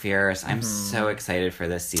so fierce. I'm so excited for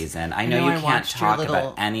this season. I know know you I can't watched your talk little-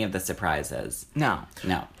 about any of the surprises. No.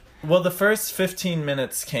 No. Well, the first 15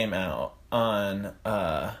 minutes came out on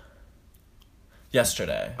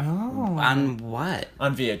yesterday Oh. On what?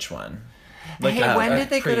 on VH1. Like Hey, when did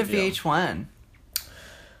they go to preview. VH1?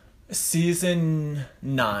 Season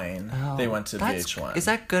 9, they went to That's- VH1. Is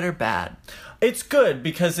that good or bad? It's good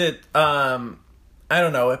because it, I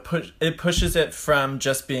don't know, it pushes it from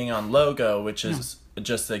just being on Logo, which is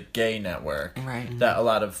just a gay network Right. that a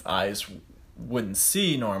lot of eyes wouldn't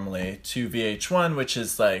see normally, to VH1, which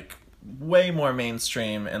is like way more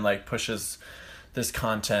mainstream and like pushes this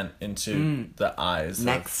content into the eyes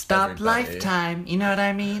Next of stop, everybody. Lifetime. You know what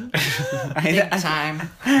I mean? Big time.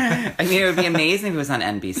 I mean, it would be amazing if it was on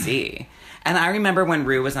NBC. And I remember when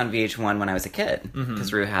Rue was on VH1 when I was a kid,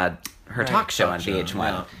 because Rue had her talk show on VH1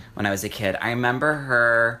 yeah. when I was a kid. I remember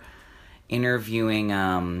her interviewing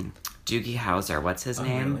Doogie Howser. What's his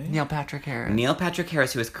name? really? Neil Patrick Harris. Neil Patrick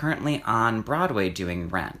Harris, who is currently on Broadway doing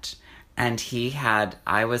Rent. And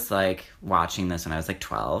I was like watching this when I was like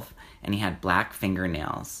 12, and he had black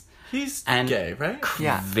fingernails. He's And gay, right?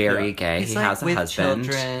 Yeah. Very Yeah. gay. He's he like has a with husband.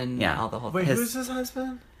 children. Yeah. All the whole Wait, thing. who's his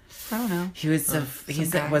husband? I don't know. He was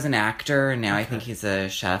guy. was an actor, and now I think he's a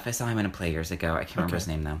chef. I saw him in a play years ago. I can't remember his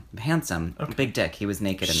name though. Handsome, big dick. He was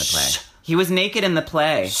naked in the play. He was naked in the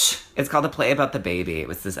play. It's called a play about the baby. It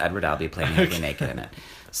was this Edward Albee play, and he was naked in it.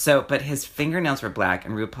 So, but his fingernails were black,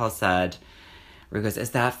 and RuPaul said, "Ru goes,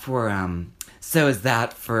 is that for is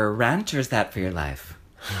that for rent or is that for your life?"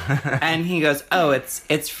 And he goes, "Oh,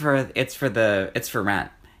 it's for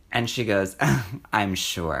rent." And she goes, "I'm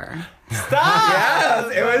sure." Stop!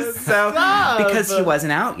 Yes, it was so because he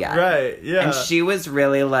wasn't out yet. Right, yeah. And she was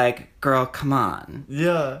really like, "Girl, come on."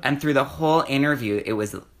 Yeah. And through the whole interview, it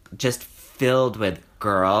was just filled with,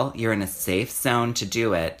 "Girl, you're in a safe zone to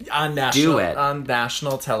do it. On national, Do it." on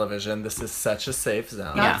national television, this is such a safe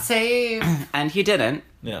zone. Yeah. Not safe. And he didn't.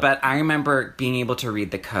 Yeah. But I remember being able to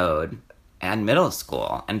read the code at middle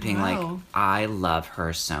school and being like, Wow. I love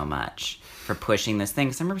her so much for pushing this thing.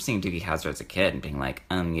 Because I remember seeing Doogie Howser as a kid and being like,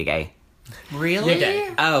 you gay. Really? You're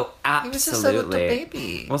gay. Oh, He was just a little absolutely.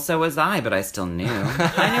 baby. Well, so was I, but I still knew.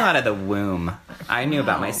 I knew out of the womb. I knew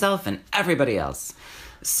about myself and everybody else.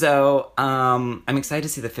 So, I'm excited to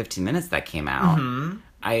see the 15 minutes that came out.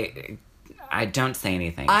 I don't say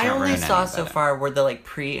anything. I Don't only ruin saw anything so about it. far were the like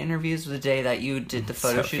pre-interviews the day that you did the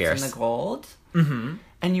photo So shoots fierce. in the gold. Mm-hmm.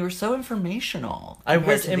 And you were so informational. I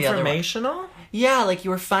compared was to the other one. informational? Yeah, like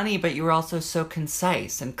you were funny, but you were also so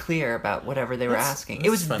concise and clear about whatever they were asking. It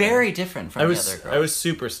that's was funny. very different from I the was other girls. I was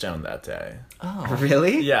super stoned that day. Oh.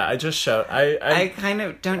 Really? Yeah, I just showed I kind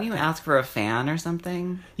of don't you ask for a fan or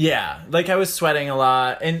something? yeah, like I was sweating a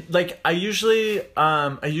lot, and like I usually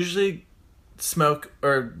smoke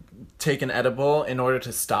or take an edible in order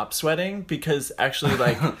to stop sweating, because actually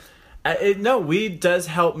like weed does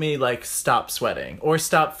help me like stop sweating or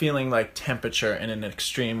stop feeling like temperature in an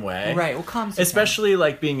extreme way. Right, well, calms you down. especially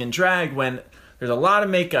like being in drag when there's a lot of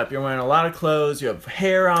makeup, you're wearing a lot of clothes, you have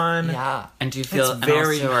hair on. Yeah. And do you feel It's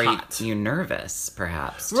very and also hot. are you nervous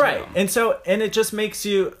perhaps? Too? Right. And it just makes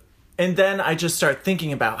you, and then I just start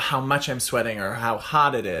thinking about how much I'm sweating or how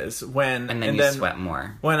hot it is And then you sweat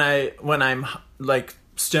more. When I'm like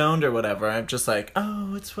stoned or whatever, I'm just like,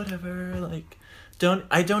 oh, it's whatever. Like,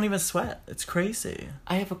 I don't even sweat. It's crazy.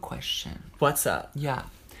 I have a question. What's up? Yeah.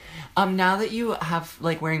 Now that you have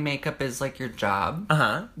like wearing makeup is like your job,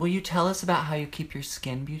 will you tell us about how you keep your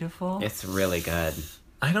skin beautiful? It's really good.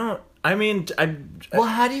 I'm Well,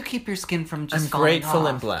 how do you keep your skin from just falling grateful off?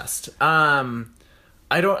 and blessed.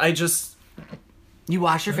 You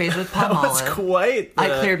wash your face with palm That was olive. quite I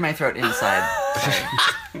cleared my throat inside.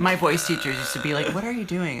 Sorry. My voice teachers used to be like, "What are you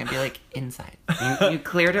doing?" I'd be like, "Inside." You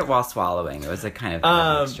cleared it while swallowing. It was a kind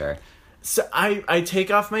of mixture. So I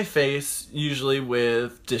take off my face usually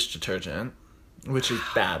with dish detergent, which is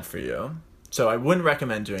bad for you. So I wouldn't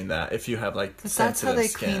recommend doing that if you have like But that's sensitive how they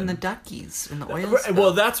skin. clean the duckies in the oil Right, spill.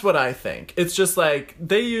 well, that's what I think. It's just like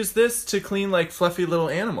they use this to clean like fluffy little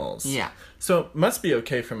animals. Yeah. So it must be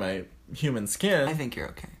okay for my human skin. I think you're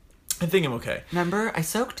okay. I think I'm okay. Remember, I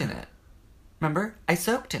soaked in it. Remember, I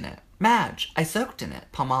soaked in it. Madge, I soaked in it.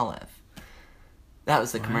 Palmolive. That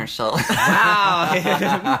was the commercial.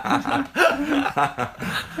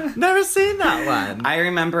 Never seen that one. I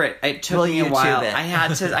remember it. It took Well, me a YouTube while. it. I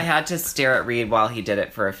had to stare at Reed while he did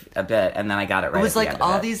it for a bit, and then I got it right. It was at the like end of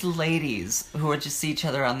all it. these ladies who would just see each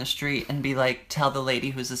other on the street and be like, tell the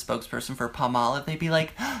lady who's the spokesperson for Palmolive, they'd be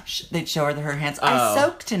like, they'd show her her hands. I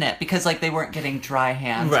soaked in it because like they weren't getting dry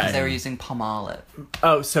hands because Right. they were using Palmolive.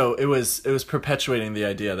 Oh, so it was perpetuating the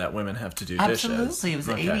idea that women have to do dishes. Absolutely, it was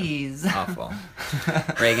the 80s. Awful.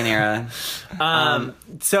 Reagan era.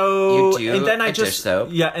 So You do and then I a dish just soap?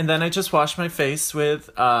 and then I just wash my face with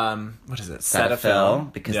what is it?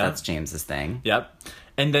 Cetaphil, because Yep. that's James's thing. Yep.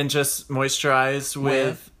 and then just moisturize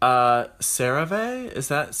with CeraVe. Is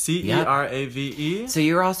that CERAVE? So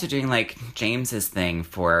you're also doing like James's thing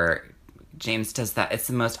for. James does that. It's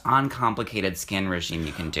the most uncomplicated skin regime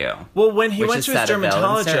you can do. Well, when he which went is to his Cetaphil and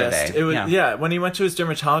dermatologist, CeraVe. it was when he went to his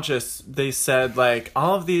dermatologist, they said like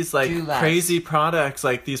all of these like Do less. crazy products,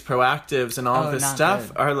 like these Proactives and all of this not stuff,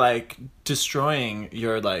 good. are like destroying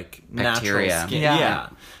your like Bacteria. natural skin. Yeah.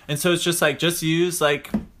 And so it's just use like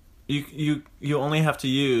you only have to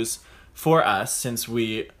use for us, since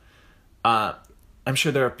we. I'm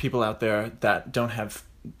sure there are people out there that don't have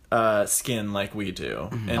skin like we do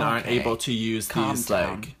and aren't Okay. able to use Calm these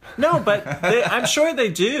down. like but I'm sure they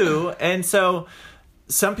do, and so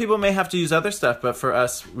some people may have to use other stuff, but for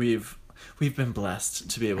us we've been blessed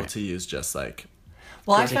to be able to use just like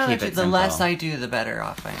Well, I to found keep that it the less simple. I do, the better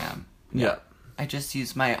off I am. yeah. I just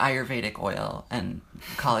use my Ayurvedic oil and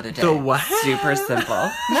call it a day. The what? Super simple.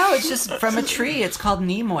 No, it's just from a tree. It's called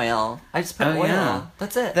neem oil. I just put Oh, oil. yeah.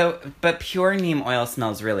 That's it. But pure neem oil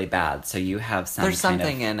smells really bad, so you have some. There's kind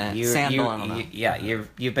something of, in it. Sandal, I don't know.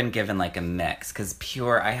 You've been given like a mix because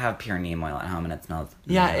I have pure neem oil at home and it smells.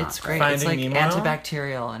 Yeah, not it's great. Finding It's like neem oil?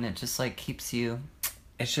 antibacterial, and it just like keeps you.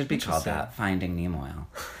 It should be called Interesting. that. Finding neem oil.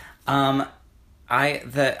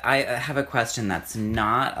 I have a question that's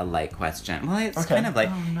not a light question. Well, it's Okay. kind of like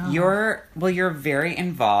Oh, no. you're very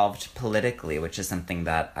involved politically, which is something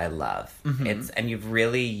that I love. And you've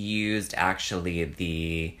really used actually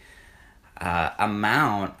the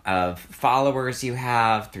amount of followers you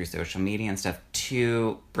have through social media and stuff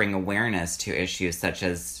to bring awareness to issues such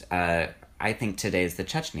as I think today's the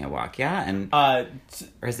Chechnya walk, yeah, and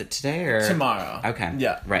or is it today or Tomorrow. Okay,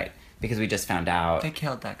 Yeah. right. Because we just found out They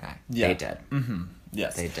killed that guy. Yeah. they did.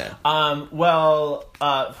 Yes. They did. Well,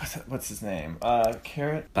 what's his name?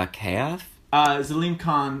 Carrot. Bakayev? Zalim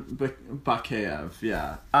Khan Bakayev,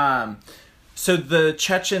 yeah. So the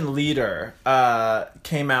Chechen leader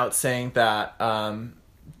came out saying that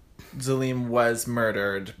Zalim was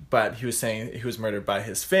murdered, but he was saying he was murdered by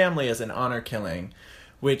his family as an honor killing,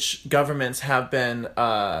 which governments have been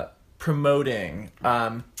promoting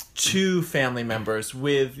to family members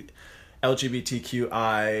with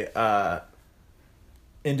LGBTQI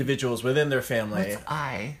individuals within their family. What's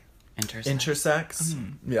I? Intersex.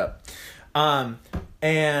 Intersex. Yeah.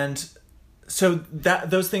 And so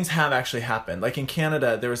those things have actually happened. Like in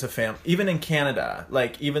Canada, there was a even in Canada,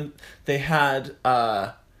 like even they had,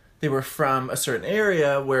 they were from a certain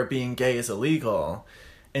area where being gay is illegal.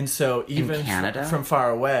 And so even Canada? from far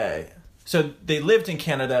away. So they lived in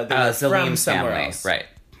Canada. They were from Zalim's somewhere family, else. right?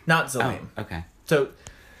 Not Oh, Zalim. okay. So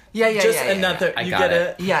Yeah, yeah, just yeah, yeah, another, I you got get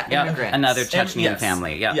it. it? Yeah, Yep. immigrants. Another And- Chechnyan yes.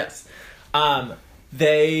 family. Yeah. Yes.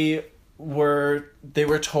 They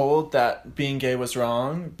were told that being gay was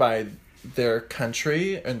wrong by their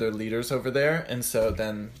country and their leaders over there, and so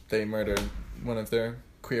then they murdered one of their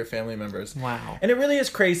queer family members. Wow. And it really is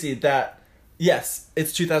crazy that yes,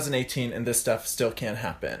 it's 2018 and this stuff still can't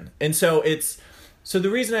happen. And so the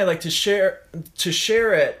reason I like to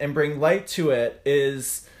share it and bring light to it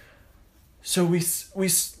is so we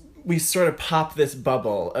sort of pop this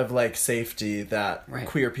bubble of like safety that Right.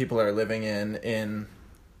 queer people are living in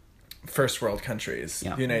first world countries,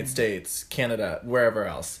 Yeah. the United States, Canada, wherever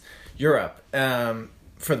else, Europe,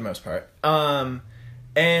 for the most part,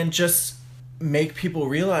 and just make people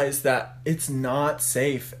realize that it's not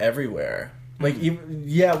safe everywhere. Like,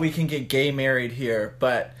 we can get gay married here,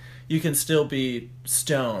 but you can still be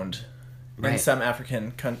stoned in Right. some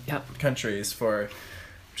African Yep. countries for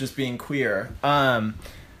just being queer.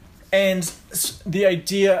 And the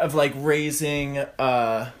idea of like raising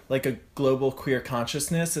like a global queer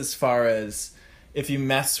consciousness, as far as if you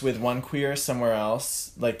mess with one queer somewhere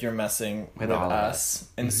else, like you're messing with all of us.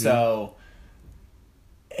 And so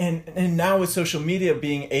and now with social media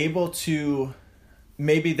being able to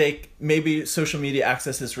maybe social media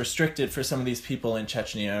access is restricted for some of these people in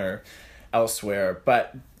Chechnya or elsewhere,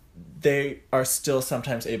 but they are still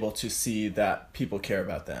sometimes able to see that people care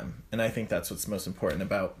about them. And I think that's what's most important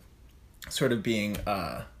about sort of being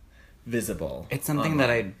visible. It's something that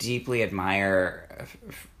I deeply admire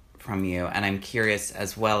from you, and I'm curious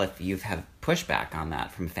as well if you've had pushback on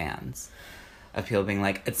that from fans. Of people being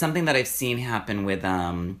like, it's something that I've seen happen with,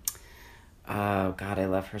 oh God, I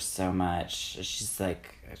love her so much. She's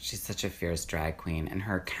such a fierce drag queen, and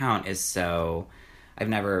her account is so, I've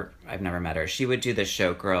never met her. She would do the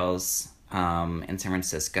Showgirls, in San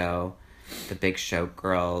Francisco, the big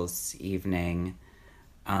Showgirls evening.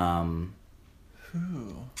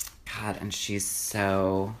 Who? God, and she's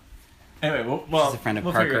so... Anyway, She's a friend of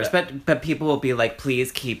Parker's, but people will be like,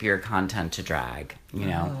 please keep your content to drag, you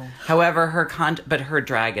know. Oh. However, her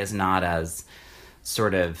drag is not as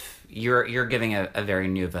sort of you're giving a very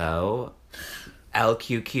nouveau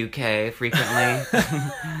LQQK frequently,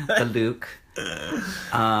 the Luke.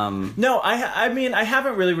 No, I mean I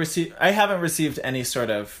haven't received any sort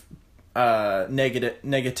of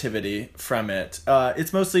negativity from it.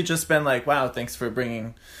 It's mostly just been like, wow, thanks for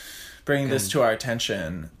bringing this to our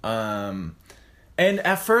attention. And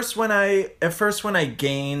at first when I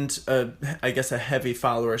gained I guess a heavy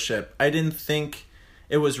followership, I didn't think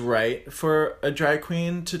it was right for a drag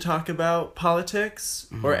queen to talk about politics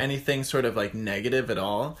or anything sort of like negative at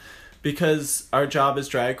all, because our job as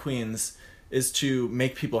drag queens is to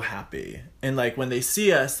make people happy. And like when they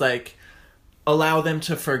see us, like allow them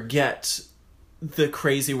to forget the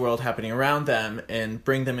crazy world happening around them and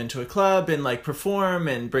bring them into a club and like perform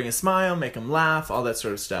and bring a smile, make them laugh, all that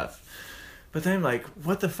sort of stuff. But then like,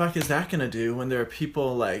 what the fuck is that gonna do when there are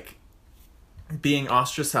people like being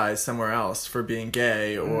ostracized somewhere else for being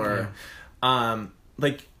gay or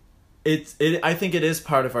like I think it is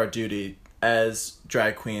part of our duty as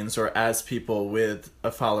drag queens or as people with a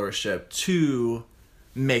followership to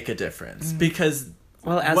make a difference, because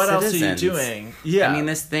as what citizens, else are you doing? Yeah, I mean,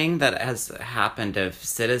 this thing that has happened of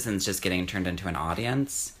citizens just getting turned into an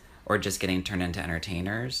audience or just getting turned into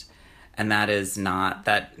entertainers, and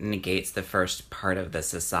that negates the first part of the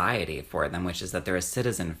society for them, which is that they're a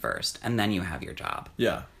citizen first, and then you have your job.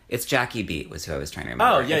 Yeah. It's Jackie Beat was who I was trying to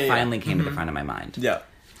remember. Oh, yeah, it yeah. finally came to the front of my mind. Yeah.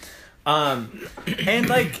 And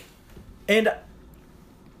like, and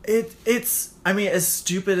it's, I mean, as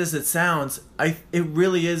stupid as it sounds, it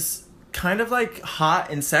really is kind of like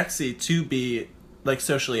hot and sexy to be like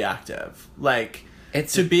socially active. Like,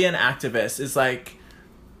 to be an activist is like,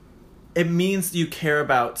 it means you care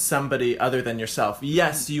about somebody other than yourself.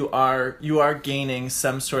 Yes, you are gaining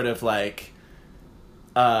some sort of like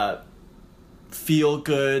feeling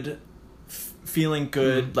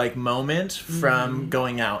good like moment from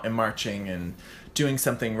going out and marching and doing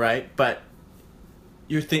something right, but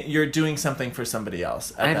you're doing something for somebody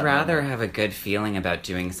else. I'd rather have a good feeling about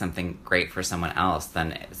doing something great for someone else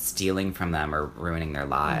than stealing from them or ruining their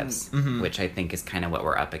lives, which I think is kind of what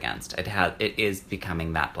we're up against. It is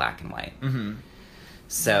becoming that black and white.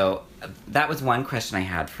 So that was one question I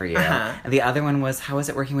had for you. And the other one was, how was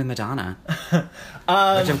it working with Madonna?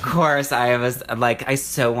 Which, of course, I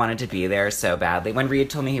so wanted to be there so badly. When Reed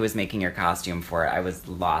told me he was making your costume for it, I was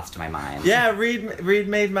lost my mind. Yeah, Reed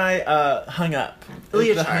made my hung up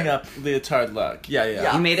leotard look.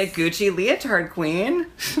 Yeah. You made a Gucci leotard, queen.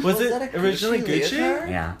 Was it originally Gucci?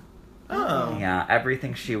 Yeah. Oh. Yeah,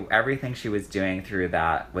 everything she was doing through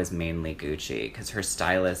that was mainly Gucci, because her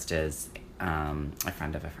stylist is a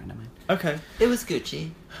friend of mine. Okay. It was Gucci.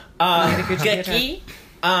 Gucci.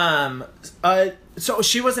 So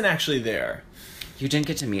she wasn't actually there. You didn't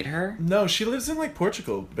get to meet her? No, she lives in like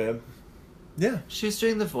Portugal, babe. Yeah. She was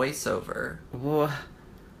doing the voiceover.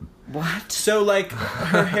 What? So like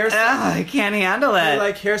her hairstylist, I can't handle it. her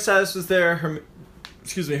like hairstylist was there. Her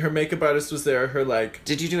makeup artist was there. Her like.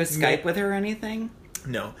 Did you do a Skype with her or anything?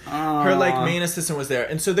 No. Her like main assistant was there,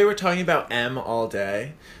 and so they were talking about M all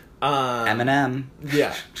day. Eminem.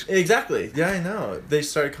 Yeah, exactly. Yeah, I know. They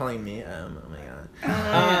started calling me M. Oh my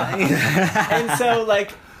god. And so,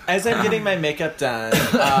 like, as I'm getting my makeup done,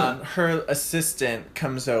 her assistant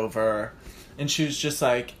comes over, and she was just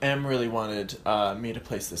like, "M really wanted me to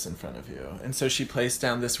place this in front of you," and so she placed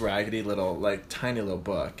down this raggedy little, like, tiny little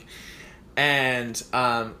book, and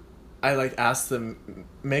I like asked the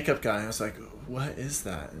makeup guy. I was like, "What is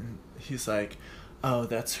that?" And he's like, "Oh,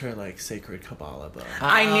 that's her, like, sacred Kabbalah book."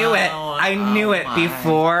 I knew it. I knew it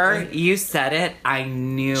before you said it. I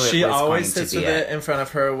knew it was She always going to sits be with it in front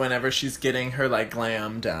of her whenever she's getting her, like,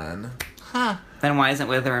 glam done. Huh. Then why isn't it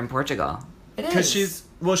with her in Portugal? It is.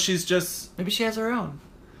 Because she's just... Maybe she has her own.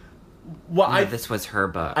 Well, No, this was her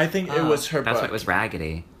book. I think it was her That's book. why it was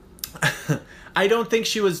raggedy. I don't think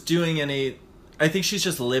she was doing any... I think she's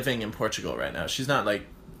just living in Portugal right now. She's not, like,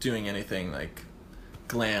 doing anything, like,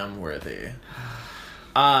 glam-worthy.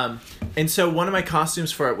 And so one of my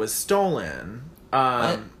costumes for it was stolen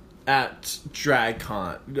at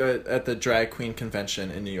DragCon, at the drag queen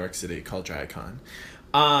convention in New York City called DragCon,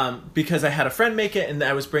 because I had a friend make it and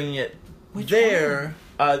I was bringing it there.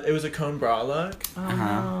 It was a cone bra look.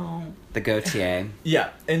 The Gautier. Yeah,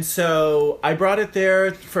 and so I brought it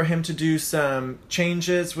there for him to do some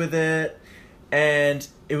changes with it, and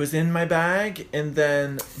it was in my bag, and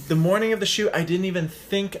then the morning of the shoot, I didn't even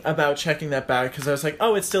think about checking that bag, because I was like,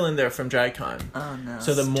 oh, it's still in there from DragCon. Oh, no.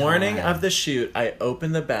 So the morning of the shoot, I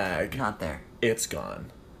opened the bag. Not there. It's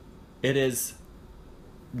gone. It is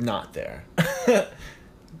not there.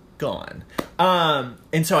 gone.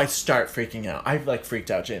 And so I start freaking out. I've like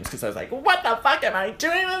freaked out James because I was like, what the fuck am I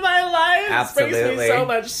doing with my life? Absolutely. This brings me so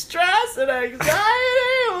much stress and anxiety.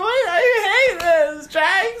 I hate this.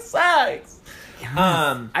 Drag sucks.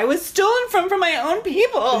 I was stolen from my own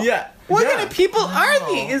people. Yeah. What yeah. kind of people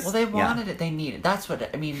are these? Well, they wanted it. They needed it. That's what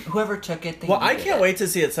I mean. Whoever took it, they Well, I needed can't it. wait to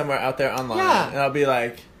see it somewhere out there online. Yeah. And I'll be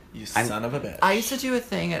like, you son of a bitch. I used to do a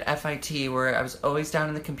thing at FIT where I was always down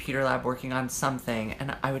in the computer lab working on something,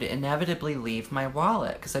 and I would inevitably leave my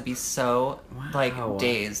wallet because I'd be so like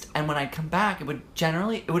dazed. And when I'd come back, it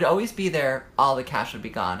would always be there. All the cash would be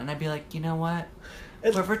gone, and I'd be like, you know what?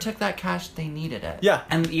 Whoever took that cash, they needed it. Yeah.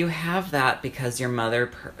 And you have that because your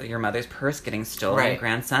mother's purse getting stolen Right. in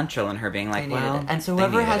Grand Central, and her being like, They needed well, it. And so they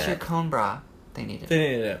whoever needed has it. your cone bra, they needed They it.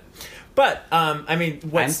 needed it. But, I mean,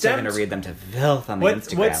 I'm still going to read them to filth on the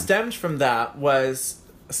Instagram. What stemmed from that was,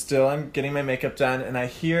 still I'm getting my makeup done, and I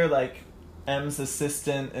hear, like, M's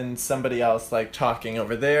assistant and somebody else, like, talking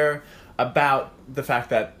over there about the fact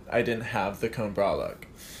that I didn't have the cone bra look.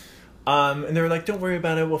 And they were like, don't worry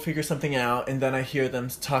about it, we'll figure something out. And then I hear them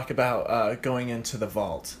talk about going into the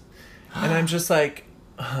vault. And I'm just like,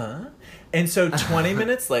 huh? And so 20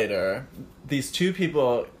 minutes later, these two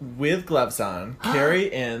people with gloves on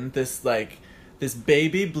carry in this, like, this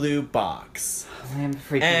baby blue box. I'm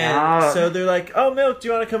freaking And out. so they're like, oh, Milk, do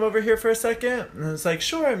you want to come over here for a second? And it's like,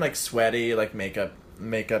 sure. I'm, like, sweaty, like,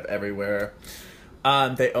 makeup everywhere.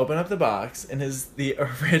 They open up the box, and is the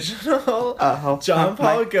original John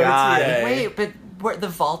Paul Gaultier. God. Wait, but the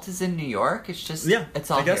vault is in New York? It's just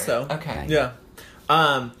it's all I guess here. so. Okay. Yeah.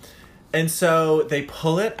 And so they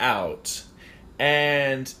pull it out,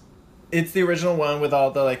 and it's the original one with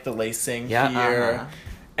all the, like, the lacing here. Uh-huh.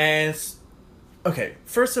 And it's, okay,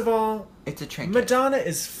 first of all, It's a trinket. Madonna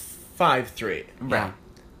is 5'3". Right.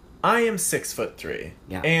 I am 6'3".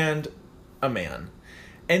 Yeah. And a man.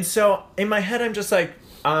 And so in my head I'm just like,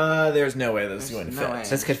 there's no way this is going to no fit. way.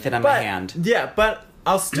 This could fit on my hand. Yeah, but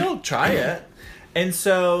I'll still try it. And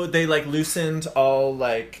so they, like, loosened all,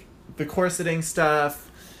 like, the corseting stuff,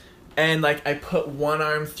 and, like, I put one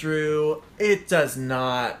arm through. It doesn't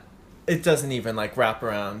even, like, wrap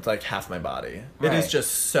around, like, half my body. It is Right.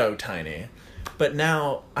 just so tiny. But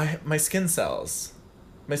now my skin cells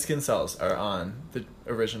are on the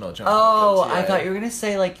original John Paul Oh, Gaultier. I thought you were gonna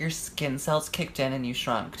say, like, your skin cells kicked in and you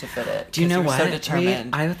shrunk to fit it. Do you 'cause know were what? So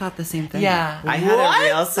determined. I thought the same thing. Yeah. I had What? a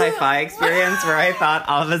real sci-fi experience where I thought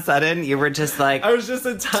all of a sudden you were just like, I was just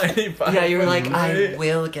a tiny body. Yeah, you were like, I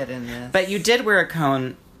will get in this. but you did wear a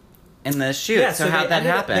cone in the shoot. Yeah, so how'd that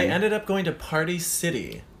happen? They ended up going to Party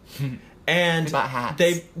City. And They bought hats.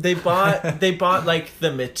 They bought like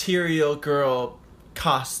the Material Girl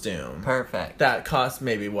costume. Perfect. That cost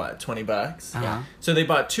maybe what, $20? Uh-huh. So they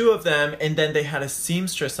bought two of them, and then they had a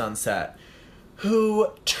seamstress on set who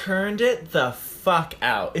turned it the fuck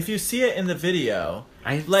out. If you see it in the video,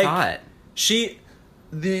 I like, saw it.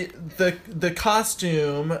 the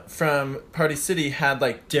costume from Party City had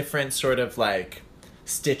like different sort of like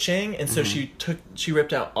stitching, and so she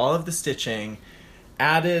ripped out all of the stitching,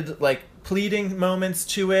 added like pleating moments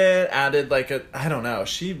to it, added like I don't know,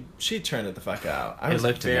 she turned it the fuck out. I It was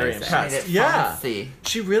looked very amazing. impressed. Made it Yeah, fancy.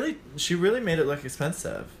 she really made it look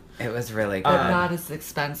expensive. It was really good. But not as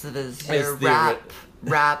expensive as your the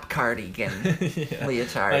wrap cardigan Yeah.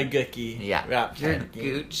 leotard. My Gookie. Yeah. Wrap You're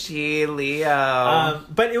cardigan. Gucci, Leo.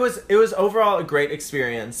 But it was overall a great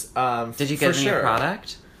experience. Did you for get any sure.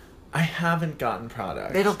 product? I haven't gotten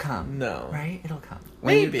product. It'll come. No. Right? It'll come.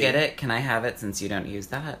 When Maybe. you get it, can I have it since you don't use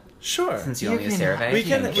that? Sure. Since you You only use can have- CeraVe? we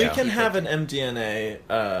can Thank we you. can have an MDNA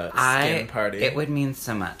skin party. It would mean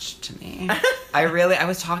so much to me. I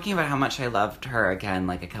was talking about how much I loved her again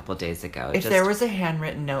like a couple days ago. If there was a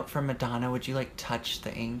handwritten note from Madonna, would you like touch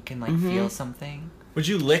the ink and like feel something? Would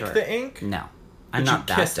you lick Sure. the ink? No. I'm Would you not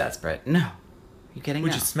that kiss it? desperate. No. You kidding?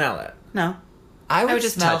 Would No. you smell it? No. I would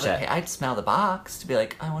just smell touch it. I'd smell the box to be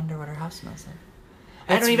like, I wonder what her house smells like.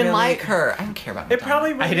 I It's don't even really- like her. I don't care about It Madonna. probably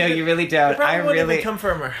I wouldn't know even- you really don't. It probably I wouldn't really even come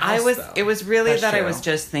from her house. though. It was really That's that I true. was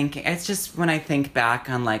just thinking. It's just when I think back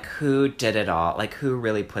on like who did it all, like who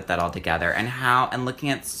really put that all together, and how. And looking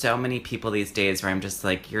at so many people these days, where I'm just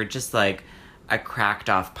like, you're just like a cracked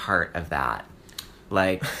off part of that.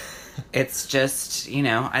 Like, it's just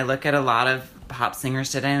I look at a lot of pop singers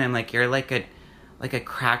today, and I'm like, you're like a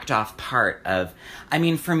cracked off part of. I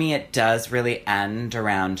mean, for me, it does really end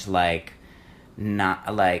around like.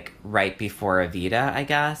 Not like right before Evita, I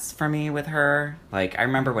guess, for me with her. Like, I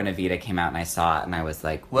remember when Evita came out and I saw it and I was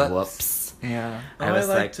like, whoops. Yeah. I was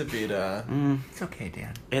liked Evita. It's okay,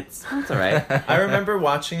 Dan. It's alright. I remember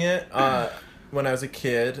watching it when I was a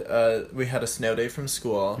kid, we had a snow day from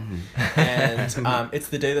school, and it's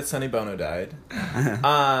the day that Sonny Bono died.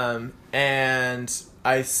 And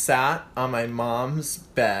I sat on my mom's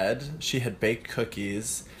bed. She had baked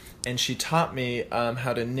cookies, and she taught me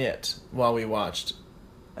how to knit while we watched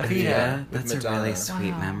Evita. with That's a Madonna. really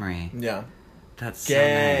sweet memory. Yeah. That's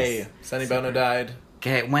Gay. so nice. Sonny Bono died.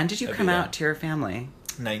 Gay. When did you come Evita. out to your family?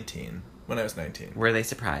 19. When I was 19. Were they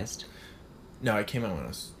surprised? No, I came out when I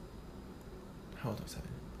was... How old was I?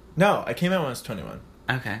 No, I came out when I was 21.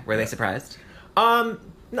 Okay. Were they surprised?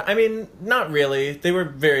 No, I mean, not really. They were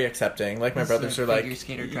very accepting. Like, my brothers were like... Figure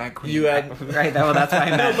skater drag queen. You had... Right. Well, that's why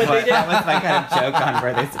I meant. but they that was my kind of joke on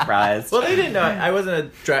were they surprised? Well, they didn't know I wasn't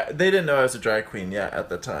a drag... They didn't know I was a drag queen yet at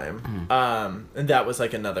the time. And that was,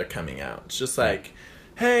 like, another coming out. It's just like,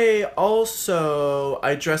 hey, also,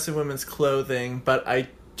 I dress in women's clothing, but I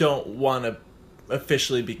don't want to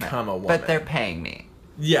officially become a woman. But they're paying me.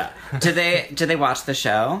 Yeah. Did they watch the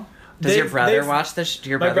show? Does your brother watch the? Do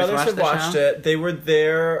your My brothers brothers watch had the watched show? it. They were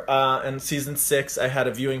there in season 6. I had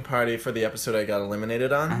a viewing party for the episode I got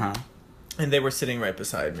eliminated on, Uh-huh. and they were sitting right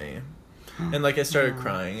beside me. And like I started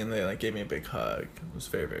crying, and they like gave me a big hug. It was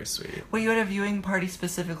very, very sweet. Well, you had a viewing party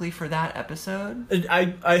specifically for that episode? And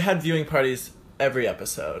I had viewing parties every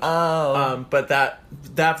episode. Oh. But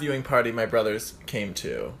that viewing party my brothers came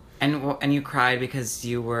to. And you cried because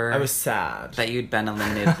you were. I was sad. That you'd been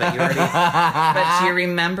eliminated, but you already. But you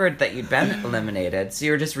remembered that you'd been eliminated, so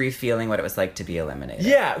you were just refeeling what it was like to be eliminated.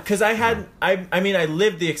 Yeah, because I had, I mean, I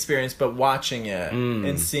lived the experience, but watching it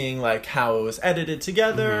and seeing, like, how it was edited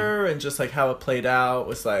together and just, like, how it played out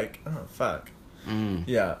was like, oh, fuck.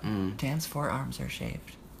 Yeah. Dan's forearms are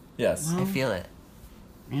shaved. Yes. I feel it.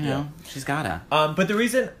 You know, she's gotta. But the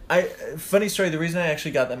reason, funny story, the reason I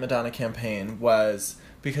actually got that Madonna campaign was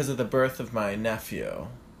because of the birth of my nephew,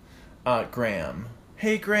 Graham.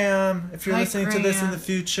 Hey, Graham, if you're Hi, listening to this in Graham. the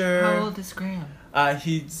future. How old is Graham?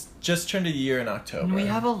 He's just turned a year in October. We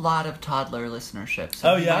have a lot of toddler listenership,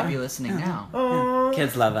 so Oh, he yeah? might be listening now. Aw.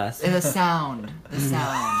 Kids love us. The sound.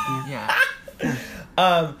 Yeah.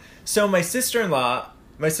 So my sister-in-law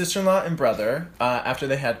and brother, after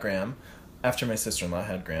my sister-in-law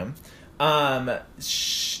had Graham,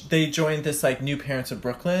 they joined this, like, New Parents of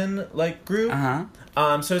Brooklyn, like, group.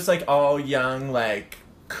 So it's, like, all young, like,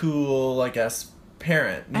 cool, I guess,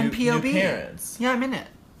 new POB. parents. Yeah, I'm in it.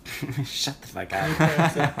 Shut the fuck up.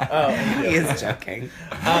 Oh, He is joking.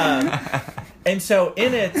 And so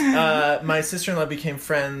in it, my sister-in-law became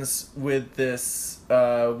friends with this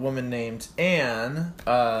woman named Anne.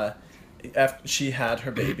 After she had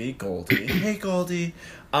her baby, Goldie. Hey, Goldie.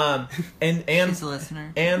 And Anne, She's a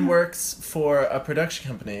listener. Anne works for a production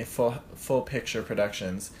company, Full Picture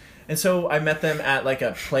Productions. And so I met them at, like,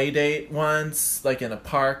 a play date once, like, in a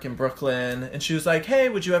park in Brooklyn. And she was like, hey,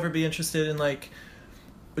 would you ever be interested in, like,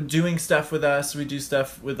 doing stuff with us? We do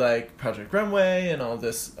stuff with, like, Project Runway and all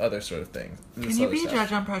this other sort of thing. Can you be a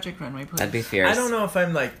judge on Project Runway, please? That'd be fierce. I don't know if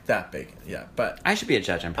I'm, like, that big. Yeah, but... I should be a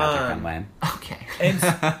judge on Project Runway. Okay.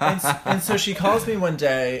 And so she calls me one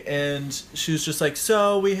day, and she was just like,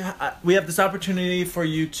 so we have this opportunity for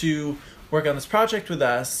you to work on this project with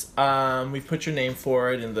us. We've put your name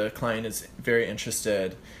for it, and the client is very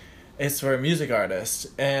interested. It's for a music artist.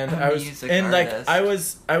 And I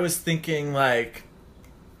was thinking, like,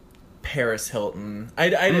 Paris Hilton. I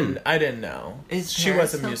didn't know. She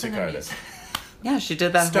was a music artist. Yeah, she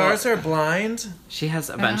did that. Stars Are Blind. She has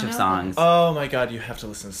a bunch don't of know songs. Oh my god, you have to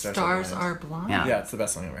listen to Stars Are Blind. Yeah. Yeah, it's the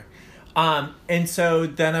best song ever. And so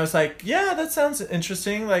then I was like, yeah, that sounds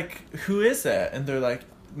interesting. Like, who is it? And they're like,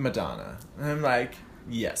 Madonna. And I'm like,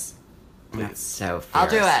 yes, please. That's so fierce. I'll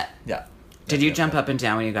do it. Yeah. Did you jump up and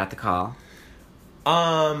down when you got the call?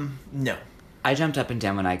 No. I jumped up and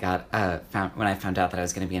down when I got when I found out that I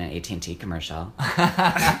was going to be in an AT&T commercial.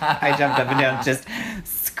 I jumped up and down just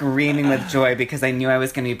screaming with joy because I knew I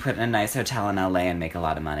was going to be put in a nice hotel in LA and make a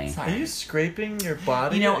lot of money. Sorry. Are you scraping your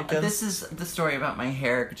body? You know, against... this is the story about my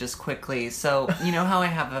hair, just quickly. So, you know how I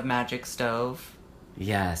have a magic stove?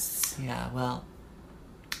 Yes. Yeah, well,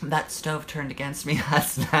 that stove turned against me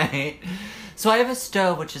last night. So I have a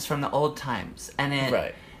stove which is from the old times,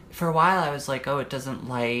 and for a while I was like, oh, it doesn't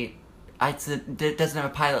light. It doesn't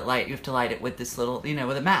have a pilot light. You have to light it with this little,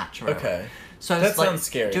 with a match or whatever. Okay. So I was That sounds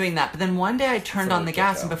scary. doing that. But then one day I turned For on the the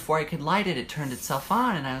gas, kickoff. and before I could light it, it turned itself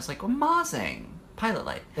on, and I was like, well, mazing. Pilot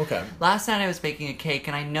light. Okay. Last night I was baking a cake,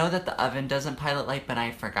 and I know that the oven doesn't pilot light, but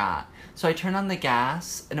I forgot. So I turned on the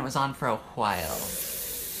gas, and it was on for a while.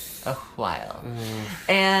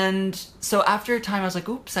 And so after a time, I was like,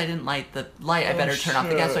 oops, I didn't light the light. I better turn off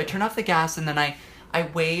the gas. So I turned off the gas, and then I I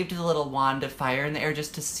waved the little wand of fire in the air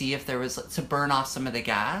just to see if there was, to burn off some of the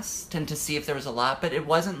gas and to see if there was a lot, but it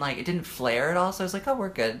wasn't like, it didn't flare at all, so I was like, oh, we're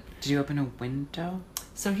good. Did you open a window?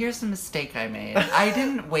 So here's the mistake I made. I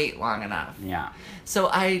didn't wait long enough. Yeah. So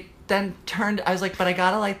I then I was like, but I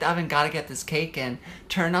gotta light the oven, gotta get this cake in.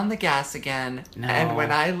 Turned on the gas again. No. And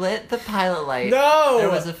when I lit the pilot light, No! there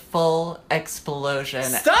was a full explosion.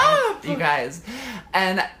 Stop! And, you guys.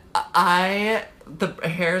 And the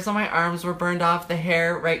hairs on my arms were burned off. The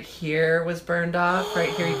hair right here was burned off. Right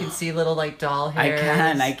here you can see little like doll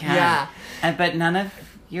hairs. I can. Yeah. But none of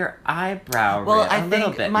your eyebrow. Well, a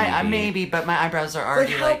little think bit maybe, but my eyebrows are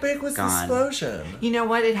already How big was the gone. explosion? You know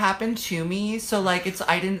what? It happened to me, so like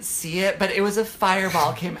I didn't see it, but it was a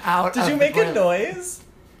fireball came out. Did of you the make a boiler. noise?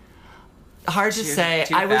 Hard to say.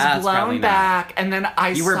 too I was fast, probably blown not. back, and then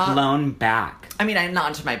You were blown back. I mean, not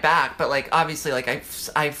onto my back, but like obviously, like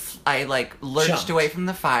I like lurched Jumped. away from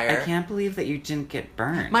the fire. I can't believe that you didn't get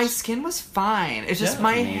burned. My skin was fine. It's just Yeah,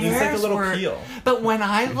 my amazing. hairs It's like a little were. peel. But when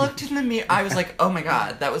I looked in the mirror, I was like, "Oh my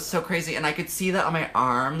god, that was so crazy!" And I could see that on my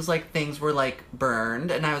arms, like things were like burned,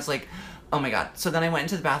 and I was like, "Oh my god!" So then I went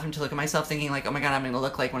into the bathroom to look at myself, thinking like, "Oh my god, I'm gonna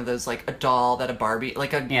look like one of those like a doll that a Barbie,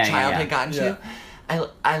 like a Yeah, child yeah. had gotten Yeah. to."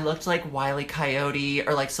 I looked like Wile E. Coyote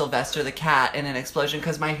or like Sylvester the cat in an explosion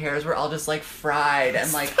because my hairs were all just like fried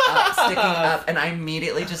and like sticking up, and I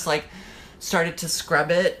immediately just like started to scrub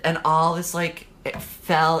it, and all this like it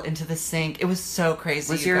fell into the sink. It was so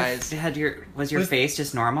crazy, was you your guys. was your face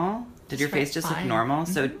just normal? Did your It's face just look fine. normal?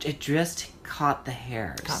 So it just caught the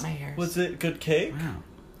hairs. Got my hairs. Was it good cake? Wow.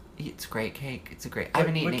 It's great cake. It's a great. I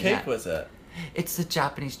haven't eaten what it cake yet. was it? It's the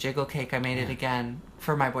Japanese jiggle cake. I made it again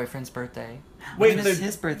for my boyfriend's birthday. Wait, When is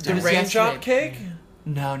his birthday? the was raindrop yesterday. cake?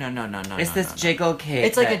 No. It's no, this no. jiggle cake.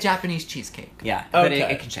 It's like a that- Japanese cheesecake. Yeah, but Okay.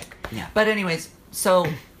 it can shake. Yeah. But anyways, so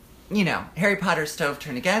you know, Harry Potter's stove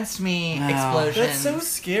turned against me. Wow. Explosion. That's so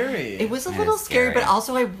scary. It was a That little is scary, scary. but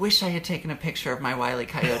also I wish I had taken a picture of my Wile E.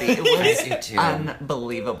 Coyote. It was I do too.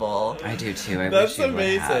 unbelievable. I do too. I That's wish you would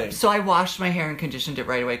have. amazing. So I washed my hair and conditioned it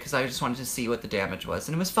right away because I just wanted to see what the damage was,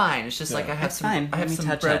 and it was fine. It's just like I have That's some, fine. I Let have me some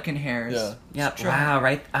touch broken hairs. Yeah. Yep. Sure. Wow.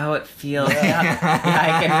 Right. Oh, it feels. Yeah.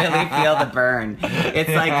 I can really feel the burn. It's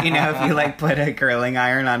like, you know, if you like put a curling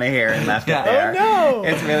iron on a hair and left Yeah. it there. Oh, no.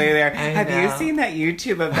 It's really there. I Have you know. seen that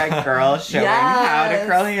YouTube of that girl showing how to Yes.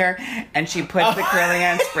 curl hair? And she puts the curling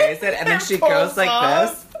iron, sprays it, and then she Pulls goes like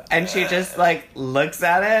off. this, and she just like looks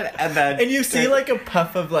at it, and then And you see like a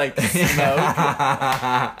puff of like smoke.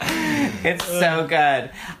 It's so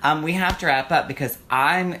good. We have to wrap up because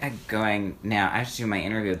I'm going now. I have to do my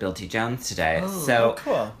interview with Bill T. Jones today. So,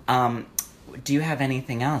 cool. Do you have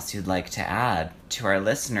anything else you'd like to add to our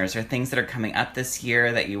listeners, or things that are coming up this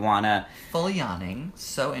year that you wanna? Full yawning.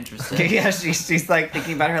 So interesting. Yeah, she's like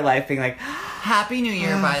thinking about her life, being like, Happy New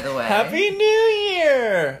Year, by the way. Happy New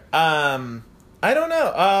Year. I don't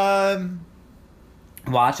know.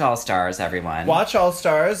 watch All Stars, everyone. Watch All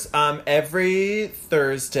Stars every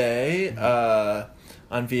Thursday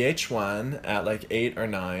on VH1 at like 8 or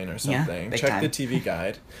 9 or something. big Check time. the TV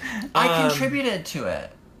guide. I contributed to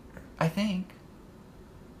it. I think.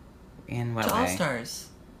 In what To way? All Stars.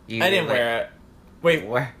 You, I didn't wear it. Wait.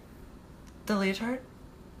 Where? The leotard?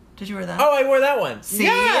 Did you wear that? Oh, I wore that one. See,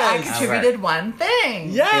 yes. I contributed one thing.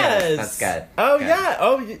 Yes. Yes, that's good. Oh, Good. yeah.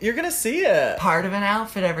 Oh, you're going to see it. Part of an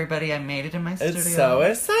outfit, everybody. I made it in my studio. It's so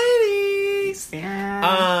exciting.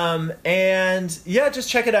 Yeah. And yeah, just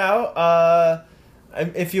check it out.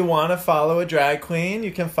 If you want to follow a drag queen,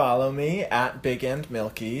 you can follow me at Big and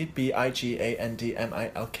Milky,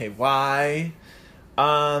 BIGANDMILKY.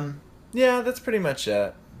 Yeah, that's pretty much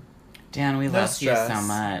it. Dan, we No love you so stress.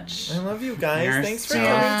 much. I love you guys. You're Thanks for so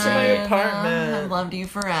coming to my sweet. I apartment. loved you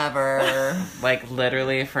forever. Like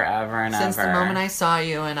literally forever and Since ever. the moment I saw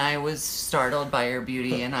you, and I was startled by your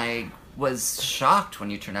beauty, and I was shocked when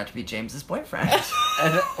you turned out to be James's boyfriend.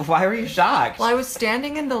 Why were you shocked? Well, I was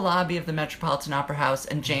standing in the lobby of the Metropolitan Opera House,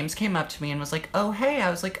 and James came up to me and was like, "Oh hey,"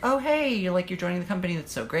 I was like, "Oh hey, you're joining the company.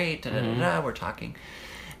 That's so great." Da da da da. We're talking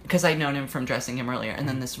because I'd known him from dressing him earlier, and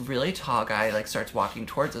then this really tall guy like starts walking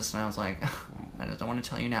towards us, and I was like, "I don't want to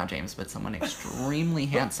tell you now, James, but someone extremely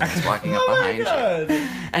handsome is walking up Oh behind my god. you."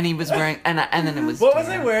 And he was wearing, and then it was. What was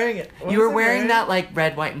I wearing? What You were was I wearing that like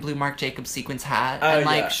red, white, and blue Marc Jacobs sequins hat, Oh, and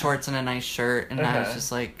like yeah. shorts and a nice shirt, and I was Okay.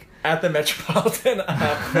 just like, At the Metropolitan.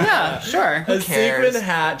 yeah, sure. A cares? sequin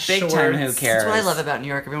hat, Big shorts. time, who cares? that's what I love about New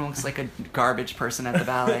York. Everyone looks like a garbage person at the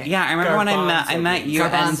ballet. Yeah, I remember when I Garbanzo met you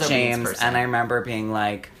and Garbanzo beans James, person. and I remember being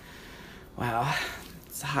like, wow,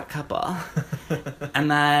 it's a hot couple. And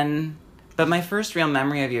then, but my first real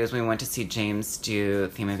memory of you is when we went to see James do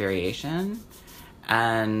Theme of Variation.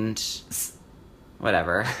 And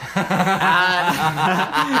whatever.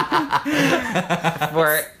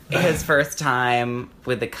 For his first time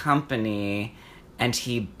with the company, and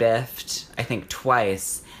he biffed, I think,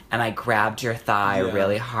 twice, and I grabbed your thigh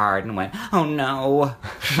really hard and went, oh no.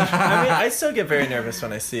 I mean, I still get very nervous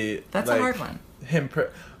when I see That's like, a hard one. him.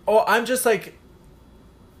 I'm just like,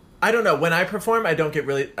 I don't know. When I perform, I don't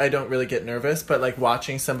really get nervous. But like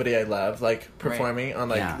watching somebody I love like performing on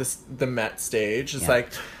like the Met stage, it's like,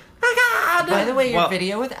 oh my god! By the way, your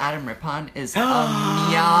video with Adam Rippon is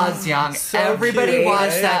amazing. So Everybody cute. watch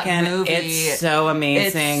that Second, movie. it's so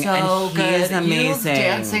amazing. It's so and good. he's amazing. You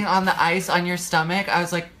dancing on the ice on your stomach. I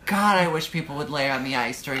was like, God, I wish people would lay on the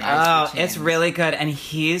ice during ice routines. It's really good, and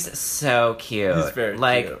he's so cute. He's very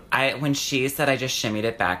cute. cute. When she said I just shimmied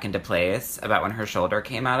it back into place about when her shoulder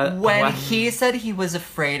came out of When he said he was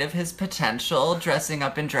afraid of his potential dressing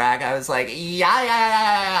up in drag, I was like,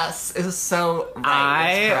 yes! It was so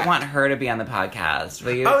right. I want her to be on the podcast.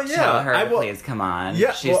 Will you Oh, yeah. tell her I to will- please come on?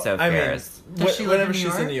 Yeah, She's well, so I mean, fierce. Does she live whenever in New she's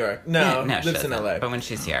York? in New York, No, lives she in doesn't. LA. But when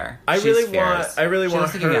she's here, I she's really fierce. want She her.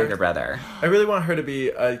 looks like your younger brother. I really want her to be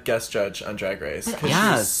a guest judge on Drag Race because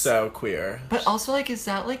Yes. she's so queer. But also, like, is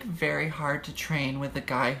that, like, very hard to train with a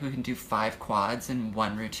guy who can do 5 quads in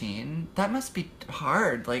one routine? That must be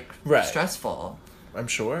hard, like, Right. stressful. I'm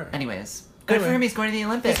sure. Anyways, good Anyway. for him. He's going to the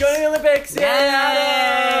Olympics. He's going to the Olympics! Yay!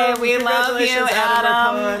 Yay! We love you, Congratulations,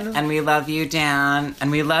 Adam. Rippon. And we love you, Dan.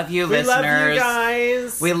 And we love you, We listeners. love you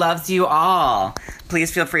guys. We loves you all.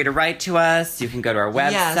 Please feel free to write to us. You can go to our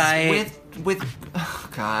website. Yes, with oh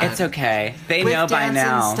god, It's okay. They with know by dance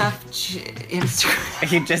now. and stuff.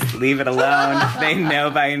 Instagram. You just leave it alone. They know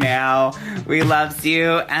by now. We loves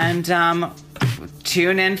you. And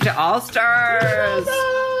tune in to All Stars.